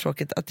tycker det är så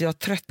tråkigt att jag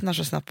tröttnar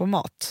så snabbt på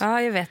mat.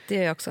 Ja, jag vet, det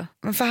gör jag också.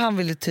 Men för han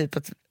vill ju typ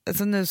att,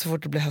 alltså nu så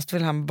fort det blir höst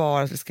vill han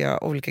bara att vi ska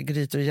göra olika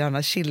grytor och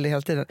gärna chili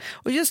hela tiden.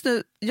 Och just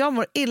nu, jag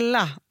mår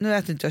illa. Nu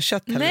äter inte jag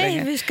kött heller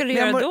längre. Nej, hur ska du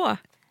göra då?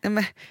 Ja,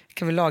 men,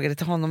 kan vi laga det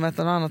till honom och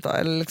äta något annat då?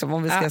 Eller liksom,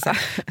 om vi ska säga.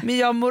 Men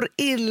jag mår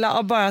illa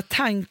av bara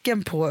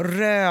tanken på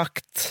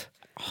rökt.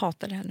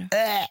 Hatar det här nu.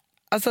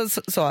 Alltså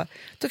så.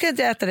 Då kan jag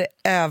inte äta det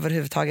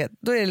överhuvudtaget.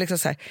 Då är det liksom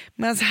så här.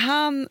 Men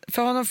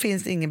för honom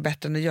finns det ingen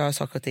bättre än att göra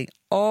saker och ting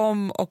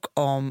om och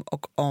om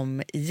och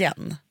om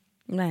igen.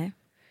 Nej.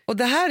 Och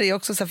det här är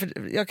också så här,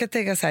 för jag kan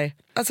tänka så här,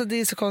 alltså det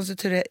är så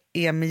konstigt hur det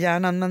är med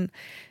hjärnan, men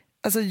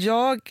alltså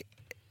jag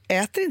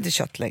äter inte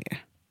kött längre.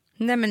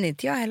 Nej, men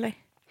inte jag heller.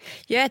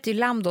 Jag äter ju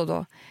lamm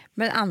då,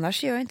 men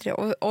annars gör jag inte det.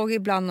 Och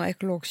ibland någon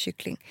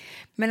ekologkyckling.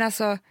 Men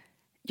alltså,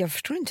 jag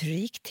förstår inte hur det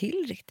gick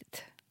till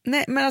riktigt.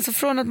 Nej, men alltså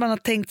från att man har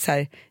tänkt så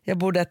här, jag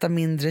borde äta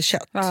mindre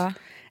kött. Ja.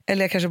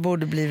 Eller jag kanske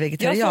borde bli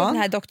vegetarian. Jag såg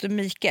den här Dr.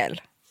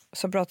 Mikael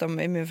som pratar om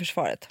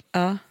immunförsvaret.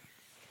 Ja.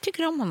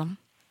 Tycker om honom.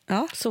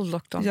 Ja.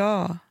 Soldoktorn.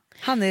 Ja,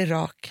 han är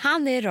rak.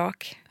 Han är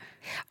rak.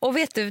 Och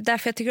vet du,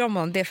 därför jag tycker om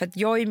honom, det är för att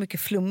jag är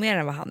mycket flummigare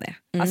än vad han är.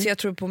 Alltså jag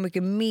tror på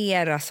mycket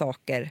mera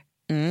saker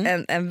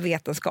än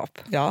vetenskap.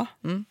 Ja.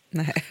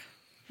 Nej.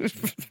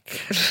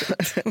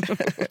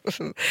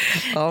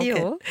 Ja, okay.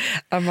 Jo.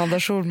 Amanda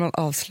Schulman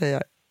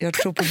avslöjar. Jag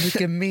tror på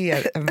mycket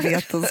mer än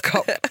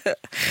vetenskap.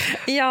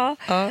 Ja,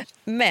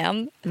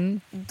 men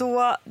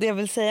då, det jag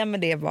vill säga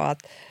med det var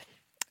att,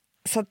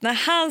 så att när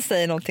han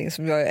säger någonting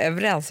som jag är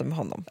överens med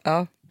honom,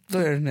 då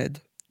är du nöjd.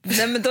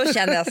 Nej, men då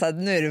kände jag så att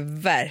nu är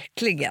det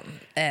verkligen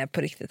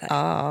på riktigt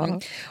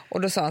här.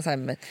 Och då sa han så här,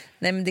 nej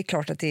men det är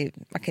klart att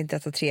man kan inte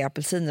äta 3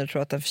 apelsiner och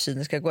tro att en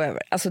förkylning ska gå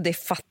över. Alltså det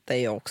fattar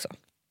jag också.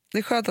 Det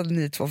är skönt att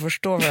ni 2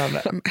 förstår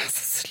varandra. Men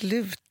alltså,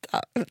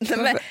 sluta. Nej,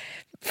 men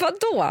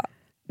vadå?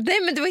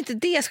 Nej, men det var inte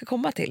det jag ska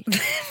komma till.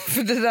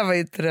 För det där var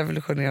inte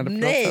revolutionerande på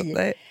något sätt.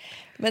 Nej.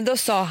 Men då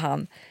sa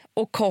han,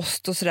 och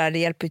kost och sådär, det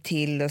hjälper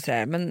till och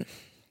sådär. Men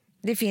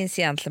det finns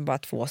egentligen bara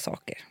 2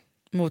 saker.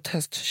 Mot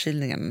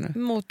höstkylningen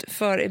nu?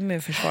 För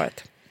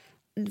immunförsvaret.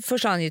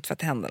 Först sa han ju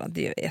tvätta händerna,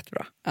 det är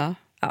jättebra. Ja.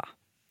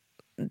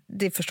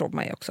 Det förstår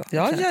man ju också.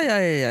 Ja.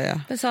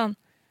 Men sa han,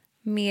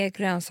 mer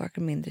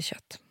grönsaker, mindre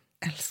kött.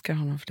 Älskar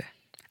honom för det.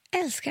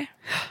 Älskar.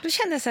 Då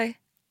kände jag så här,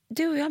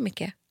 du och jag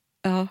Micke.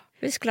 Ja.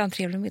 Vi skulle ha en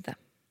trevlig middag.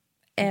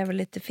 Även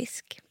lite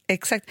fisk.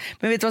 Exakt.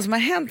 Men vet du vad som har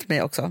hänt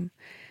mig också?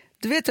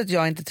 Du vet att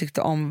jag inte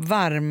tyckte om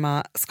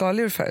varma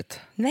skaldjur förut.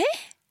 Nej.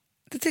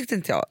 Det tyckte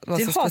inte jag var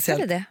du så speciellt.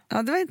 Du hatade det?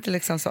 Ja, det var inte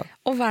liksom så.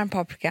 Och varm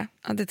paprika?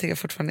 Ja, det tycker jag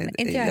fortfarande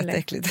inte är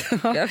jätteäckligt.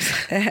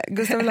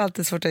 Gustav vill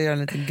alltid svårt att göra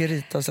en liten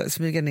gryta och så,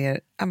 smyga ner.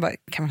 Han bara,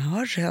 kan man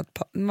ha röd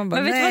paprika? Man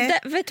bara, men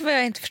vet du vad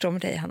jag inte förstår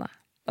med dig, Hanna?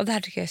 Och det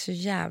här tycker jag är så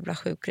jävla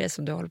sjuk grej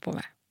som du håller på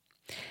med.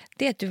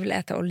 Det är att du vill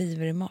äta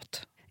oliver i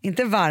mat.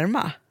 Inte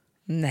varma?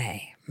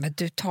 Nej, men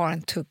du tar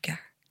en tugga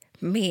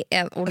med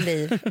en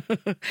oliv.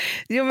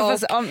 Jo, men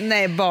fast,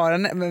 nej,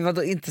 men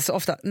vadå, inte så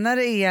ofta. När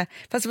det är...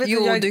 Fast, vet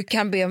Jo, jag, du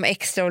kan be om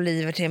extra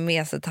oliver till en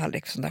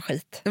mesetallrik och sån där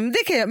skit. Men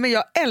det kan jag, men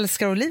jag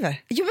älskar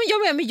oliver. Jo,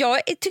 men jag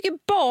tycker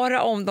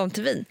bara om dem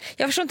till vin.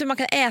 Jag förstår inte hur man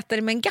kan äta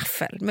det med en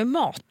gaffel, med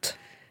mat.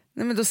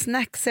 Nej, men då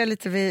snacksar jag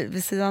lite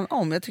vid sidan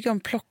om. Jag tycker om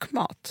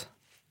plockmat.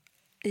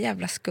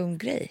 Jävla skum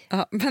grej.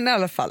 Ja, men i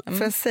alla fall,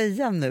 får jag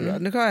säga nu då?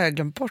 Nu har jag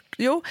glömt bort.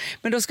 Jo,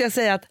 men då ska jag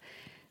säga att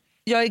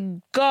jag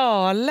är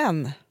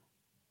galen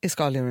i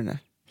skaldjur nu.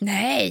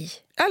 Nej!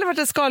 Jag har aldrig varit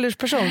en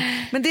skaldjursperson.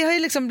 Men det har ju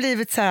liksom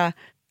blivit så här...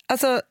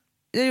 Alltså,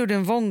 jag gjorde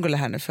en vongole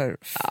här nu för...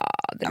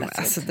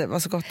 det var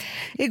så gott.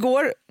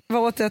 Igår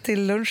åt jag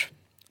till lunch.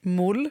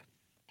 Mull.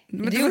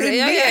 Men det gjorde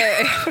jag.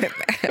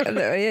 Det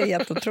var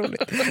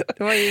jätteotroligt.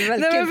 Det var ju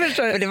väldigt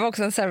kul. Det var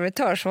också en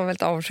servitör som var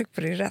väldigt avundsjuk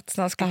på din rätt.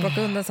 Så han skulle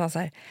plocka undan så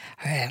här,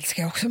 jag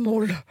älskar också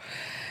mull.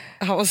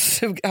 Han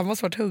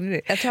måste varit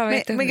hungrig.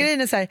 Men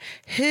grejen är så här,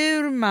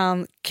 hur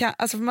man kan...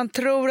 Alltså man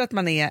tror att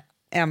man är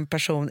en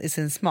person i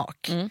sin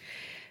smak.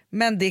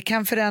 Men det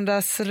kan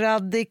förändras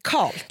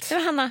radikalt. Ja,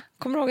 Hanna,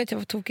 kommer du ihåg att jag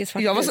var tokig i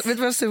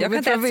svartris? Jag kan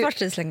inte äta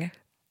svartris längre.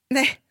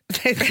 Nej.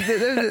 Det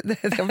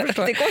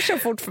går så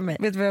fort för mig.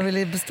 Vet du vad jag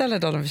ville beställa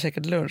idag när vi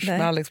käkade lunch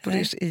med Alex på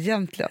Rish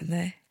egentligen?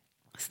 Nej.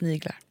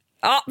 Sniglar.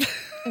 Ja,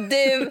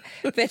 du,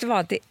 vet du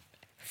vad?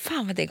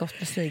 Fan vad det är gott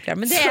med sniglar.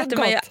 Men det så äter gott.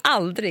 Man ju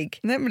aldrig.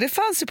 Nej, men det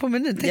fanns ju på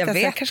menyn. Tänkte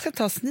jag kanske ska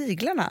ta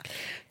sniglarna.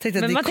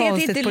 Tänkte men att det är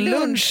konstigt inte på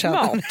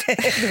lunchen.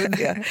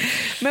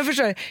 Men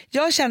förstår du,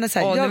 jag känner så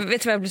här...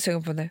 vet du vad jag blir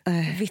sugen på nu?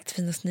 Vitt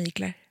vin och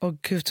sniglar.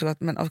 Gud så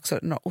gott, men också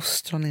några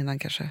ostron innan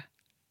kanske.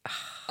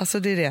 Alltså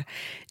det är det.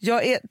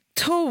 Jag är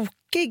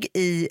tokig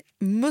i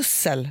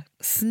mussel,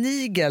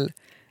 snigel,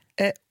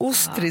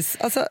 ostris.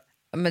 Alltså,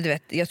 men du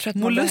vet, jag tror att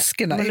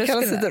molluskerna.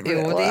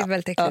 Jo, det är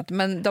väldigt äckligt.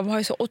 Men de har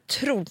ju så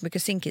otroligt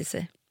mycket zink i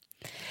sig.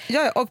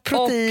 Ja, och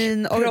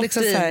protein. Och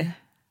liksom så här.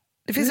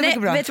 Det finns så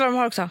mycket bra. Vet du vad de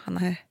har också, Hanna?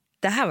 Nej.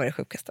 Det här var det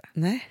sjukaste.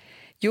 Nej.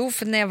 Jo,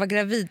 för när jag var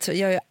gravid så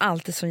jag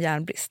alltid som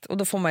järnbrist. Och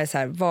då får man ju så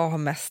här, vad har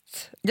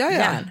mest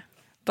järn?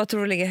 Vad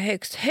tror du ligger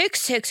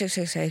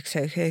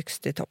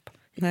högst i topp?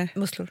 Nej.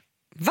 Musslor.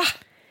 Va?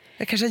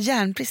 Jag kanske har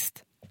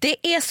järnbrist.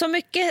 Det är så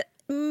mycket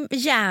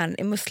järn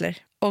i musslor.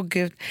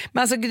 Gud.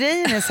 Men alltså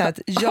grejen är så här att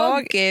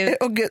jag...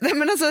 Gud.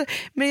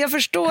 Men jag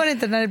förstår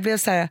inte när det blev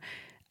så här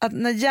att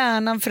när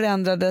hjärnan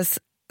förändrades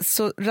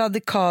så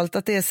radikalt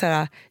att det är så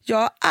här, jag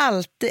har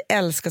alltid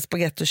älskat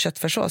spagetti och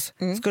köttfärssås.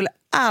 Skulle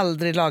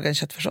aldrig laga en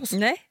köttfärssås.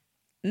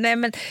 Nej,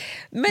 men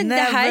det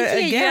här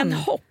ger ju en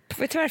hopp.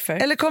 Vet du varför?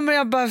 Eller kommer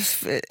jag bara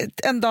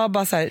en dag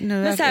bara så här...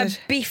 Men så här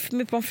biff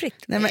med pommes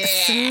frites. Nej, men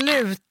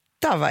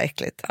sluta vad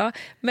äckligt. Ja,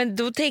 men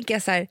då tänker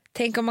jag så här,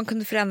 tänk om man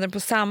kunde förändra på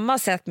samma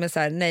sätt med så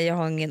här, nej jag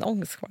har ingen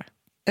ångest kvar.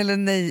 Eller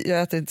nej,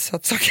 jag äter inte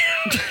sötsaker.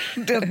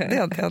 det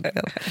har inte hänt.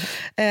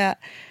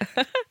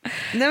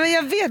 Nej, men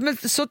jag vet, men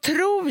så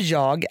tror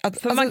jag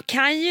att... För man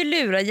kan ju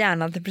lura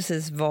hjärnan till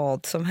precis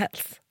vad som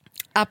helst.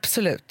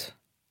 Absolut.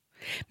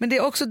 Men det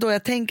är också då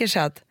jag tänker så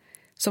att,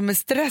 som med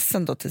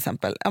stressen då till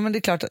exempel, ja men det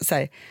är klart att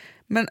säga,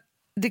 men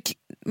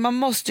man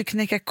måste ju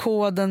knäcka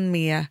koden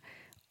med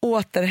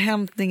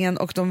återhämtningen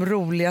och de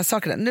roliga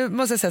sakerna. Nu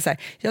måste jag säga så här,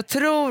 jag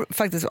tror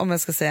faktiskt, om jag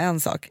ska säga en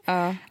sak,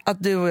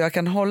 att du och jag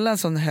kan hålla en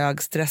sån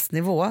hög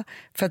stressnivå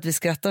för att vi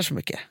skrattar så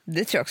mycket.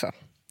 Det tror jag också.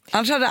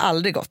 Annars hade det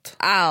aldrig gått.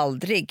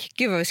 Aldrig.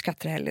 Gud vad vi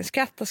skrattar i helgen.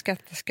 Skratta.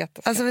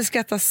 Alltså vi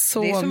skrattar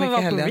så mycket. Det är som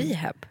att vara på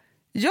rehab.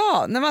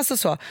 Ja, nej, alltså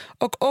så.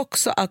 Och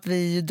också att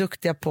vi är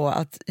duktiga på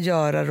att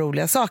göra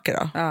roliga saker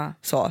då. Ja.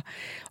 Så.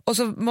 Och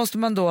så måste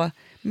man då,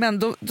 men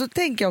då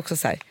tänker jag också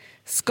så här,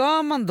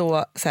 ska man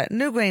då så här,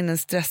 nu går jag in i en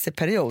stressig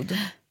period,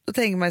 då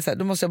tänker man så här,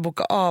 då måste jag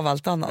boka av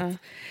allt annat.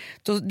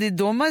 Det är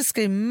då man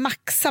ska ju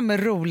maxa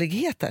med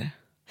roligheter.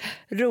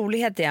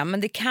 Roligheter, ja,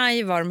 men det kan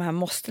ju vara de här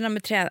måstena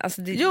med träning.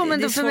 Alltså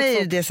men för mig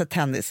är det så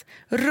tennis.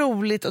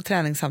 Roligt och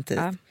träning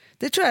samtidigt. Ja.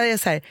 Det tror jag är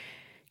så här,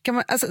 kan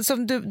man, alltså,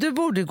 som du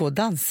borde ju gå och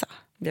dansa.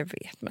 Jag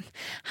vet, men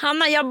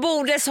Hanna, jag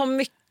borde så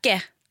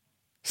mycket.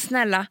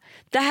 Snälla,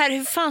 det här,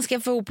 hur fan ska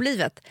jag få ihop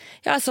livet?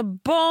 Jag har alltså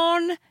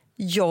barn,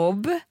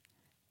 jobb,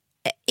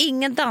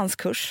 ingen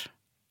danskurs.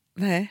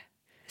 Nej.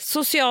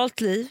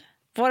 Socialt liv,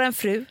 vara en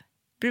fru,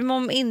 bryr mig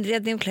om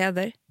inredning och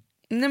kläder.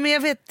 Nej, men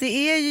jag vet,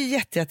 det är ju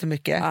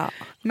jättemycket. Ja,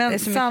 men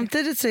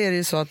samtidigt så är det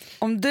ju så att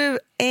om du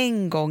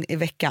en gång i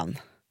veckan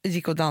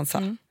gick och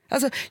dansade.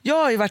 Alltså, jag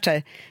har ju varit så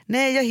här,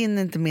 nej jag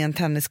hinner inte med en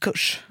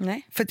tenniskurs.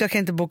 Nej. För att jag kan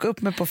inte boka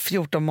upp mig på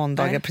 14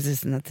 måndagar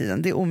precis den här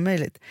tiden. Det är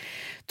omöjligt.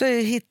 Då har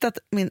jag hittat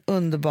min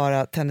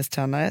underbara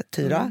tennistränare,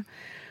 Tyra.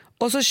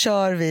 Och så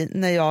kör vi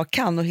när jag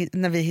kan och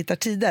när vi hittar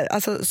tider.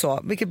 Alltså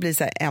så, vilket blir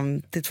så här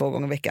 1 till 2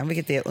 gånger i veckan,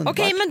 vilket är underbart.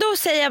 Okej, men då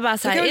säger jag bara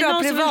så här. Då kan vi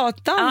ha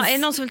privatdans. Är det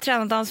någon som vill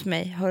träna dans med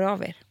mig, hör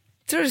av er.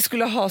 Tror du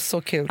skulle ha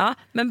så kul? Ja,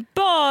 men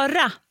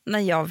bara när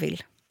jag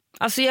vill.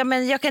 Alltså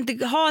jag kan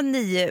inte ha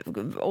 9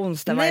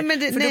 onsdag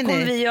varje. För då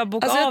kommer vi att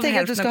boka alltså, av. Jag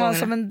tänker att du ska ha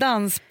som en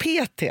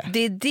dans-PT. Det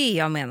är det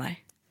jag menar.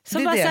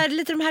 Som bara så här,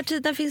 lite de här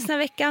tiderna finns den här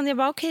veckan. Jag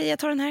bara okej, jag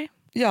tar den här.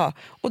 Ja,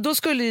 och då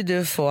skulle ju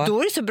du få... Då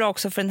är det så bra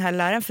också för den här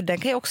läraren, för den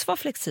kan ju också vara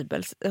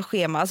flexibel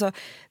schema. Alltså,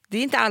 det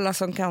är inte alla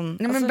som kan...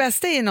 Nej, men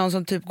bästa är ju någon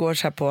som typ går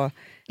så här på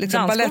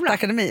liksom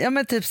balettakademi. Ja,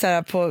 men typ så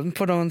här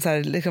på någon så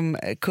här, liksom,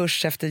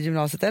 kurs efter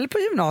gymnasiet eller på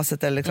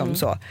gymnasiet eller liksom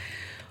så.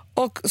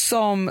 Och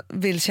som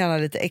vill tjäna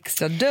lite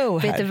extra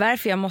dough här. Vet du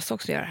varför jag måste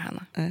också göra det,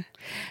 Hanna?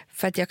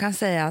 För att jag kan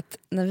säga att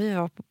när vi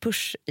var på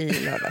Push i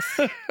lördags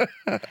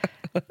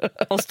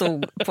och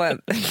stod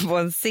på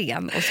en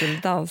scen och skulle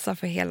dansa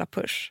för hela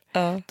Push,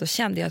 då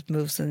kände jag att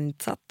movesen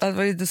inte satt. Det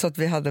var ju inte så att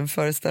vi hade en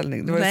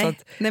föreställning. Det var ju så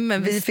att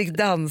men vi fick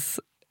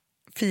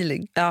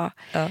dansfeeling. Ja,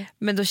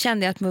 men då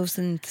kände jag att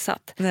movesen inte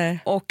satt. Nej.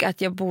 Och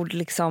att jag borde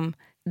liksom...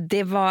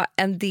 Det var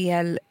en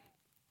del...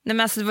 Nej,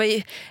 men alltså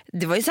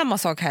det var ju samma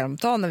sak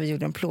häromdagen när vi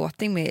gjorde en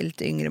plåtning med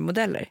lite yngre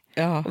modeller.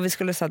 Ja. Och vi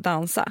skulle så här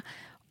dansa.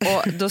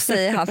 Och då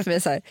säger han till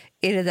mig så här,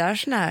 är det där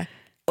sån här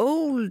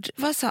old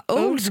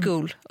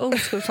school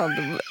sa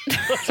de.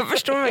 Så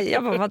förstår du,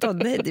 jag bara, vadå?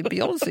 Nej, det är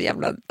Beyoncé,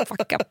 jävla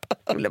fuck up.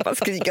 Jag ville bara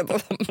skrika på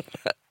dem.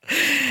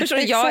 Förstår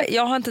du,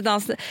 jag har inte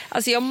dansat.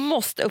 Alltså jag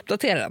måste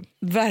uppdatera den.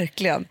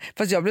 Verkligen.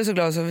 Fast jag blev så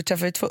glad så vi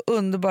träffade 2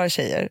 underbara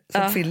tjejer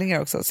som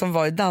tvillingar också, som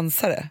var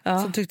dansare.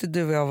 Som tyckte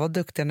du och jag var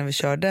duktiga när vi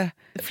körde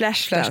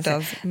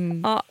Flashdance.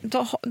 Ja,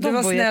 de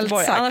var i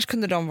Göteborg. Annars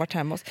kunde de varit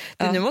hemma hos.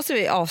 Nu måste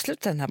vi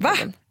avsluta den här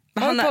podden.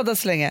 Har du poddat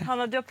så länge?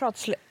 Hanna, du har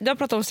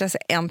pratat om stress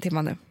i 1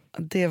 timme nu.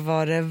 Det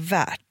var det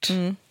värt.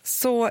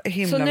 Så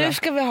himla bra. Så nu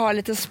ska vi ha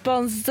lite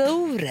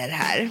sponsorer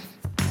här.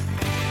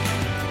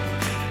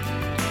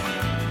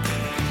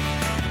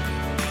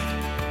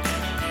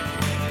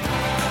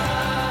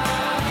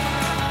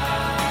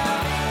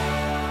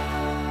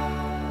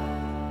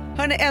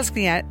 Hörrni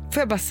älsklingar,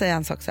 får jag bara säga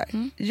en sak så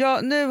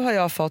här. Nu har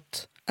jag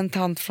fått en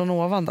tant från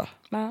ovan då.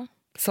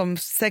 Som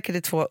säkert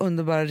är 2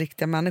 underbara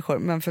riktiga människor.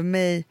 Men för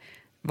mig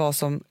var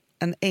som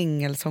en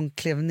ängel som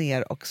klev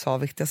ner och sa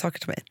viktiga saker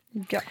till mig.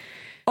 Ja.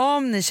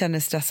 Om ni känner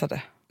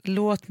stressade,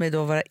 låt mig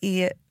då vara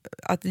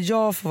att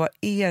jag får vara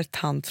er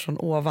tant från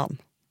ovan.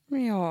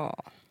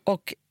 Ja.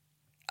 Och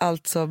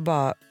alltså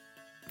bara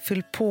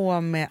fyll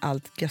på med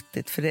allt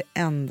göttigt, för det är det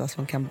enda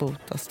som kan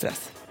bota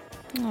stress.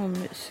 Ja,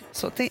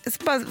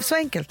 mysigt. Så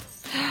enkelt.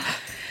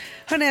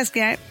 Hörrni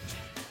älsklingar,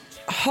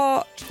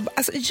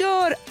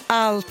 gör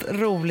allt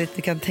roligt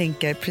ni kan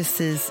tänka er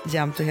precis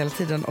jämt och hela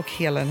tiden och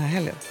hela den här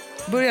helgen.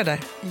 Börja där.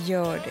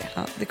 Gör det.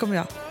 Ja, det kommer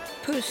jag.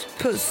 Puss.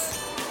 Puss.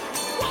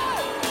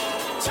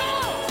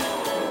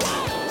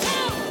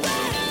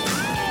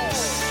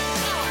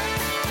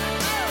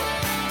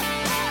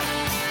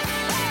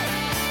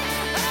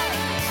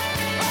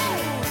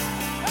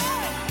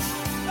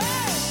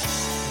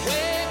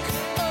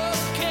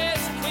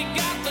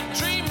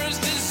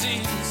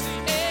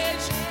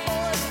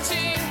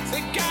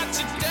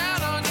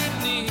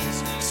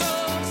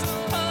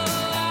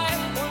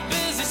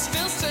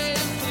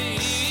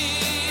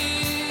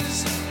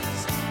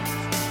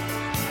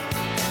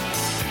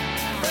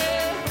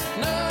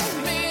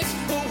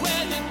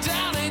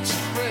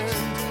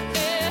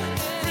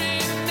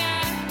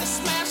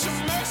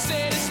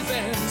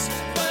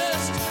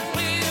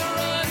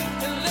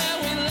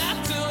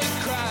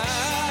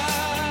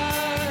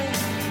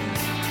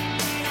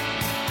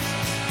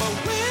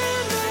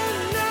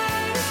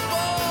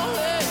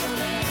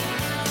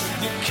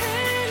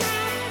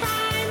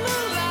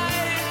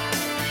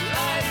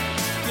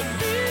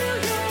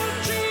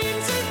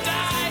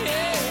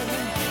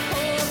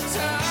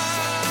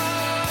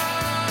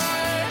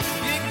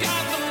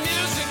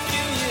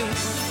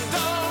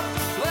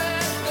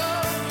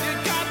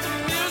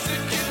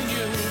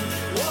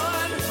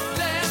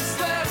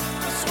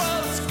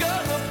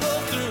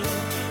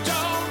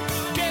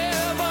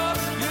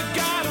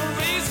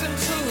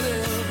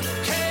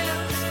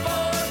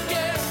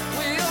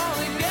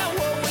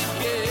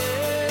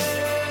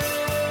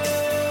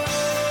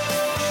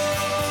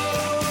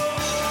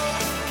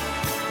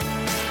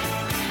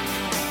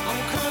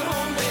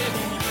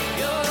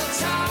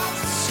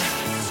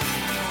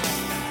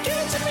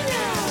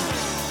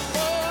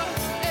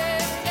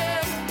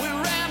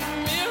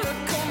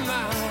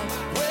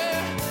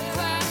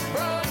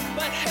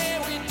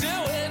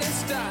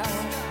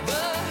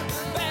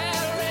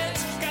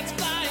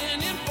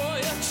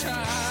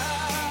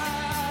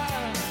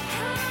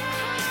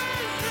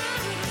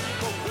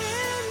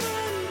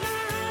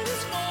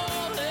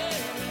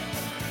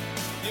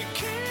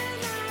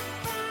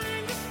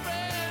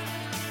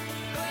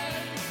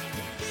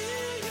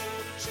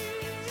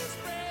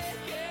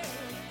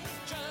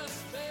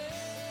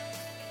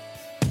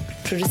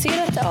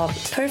 Producerat av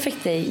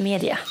Perfect Day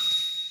Media.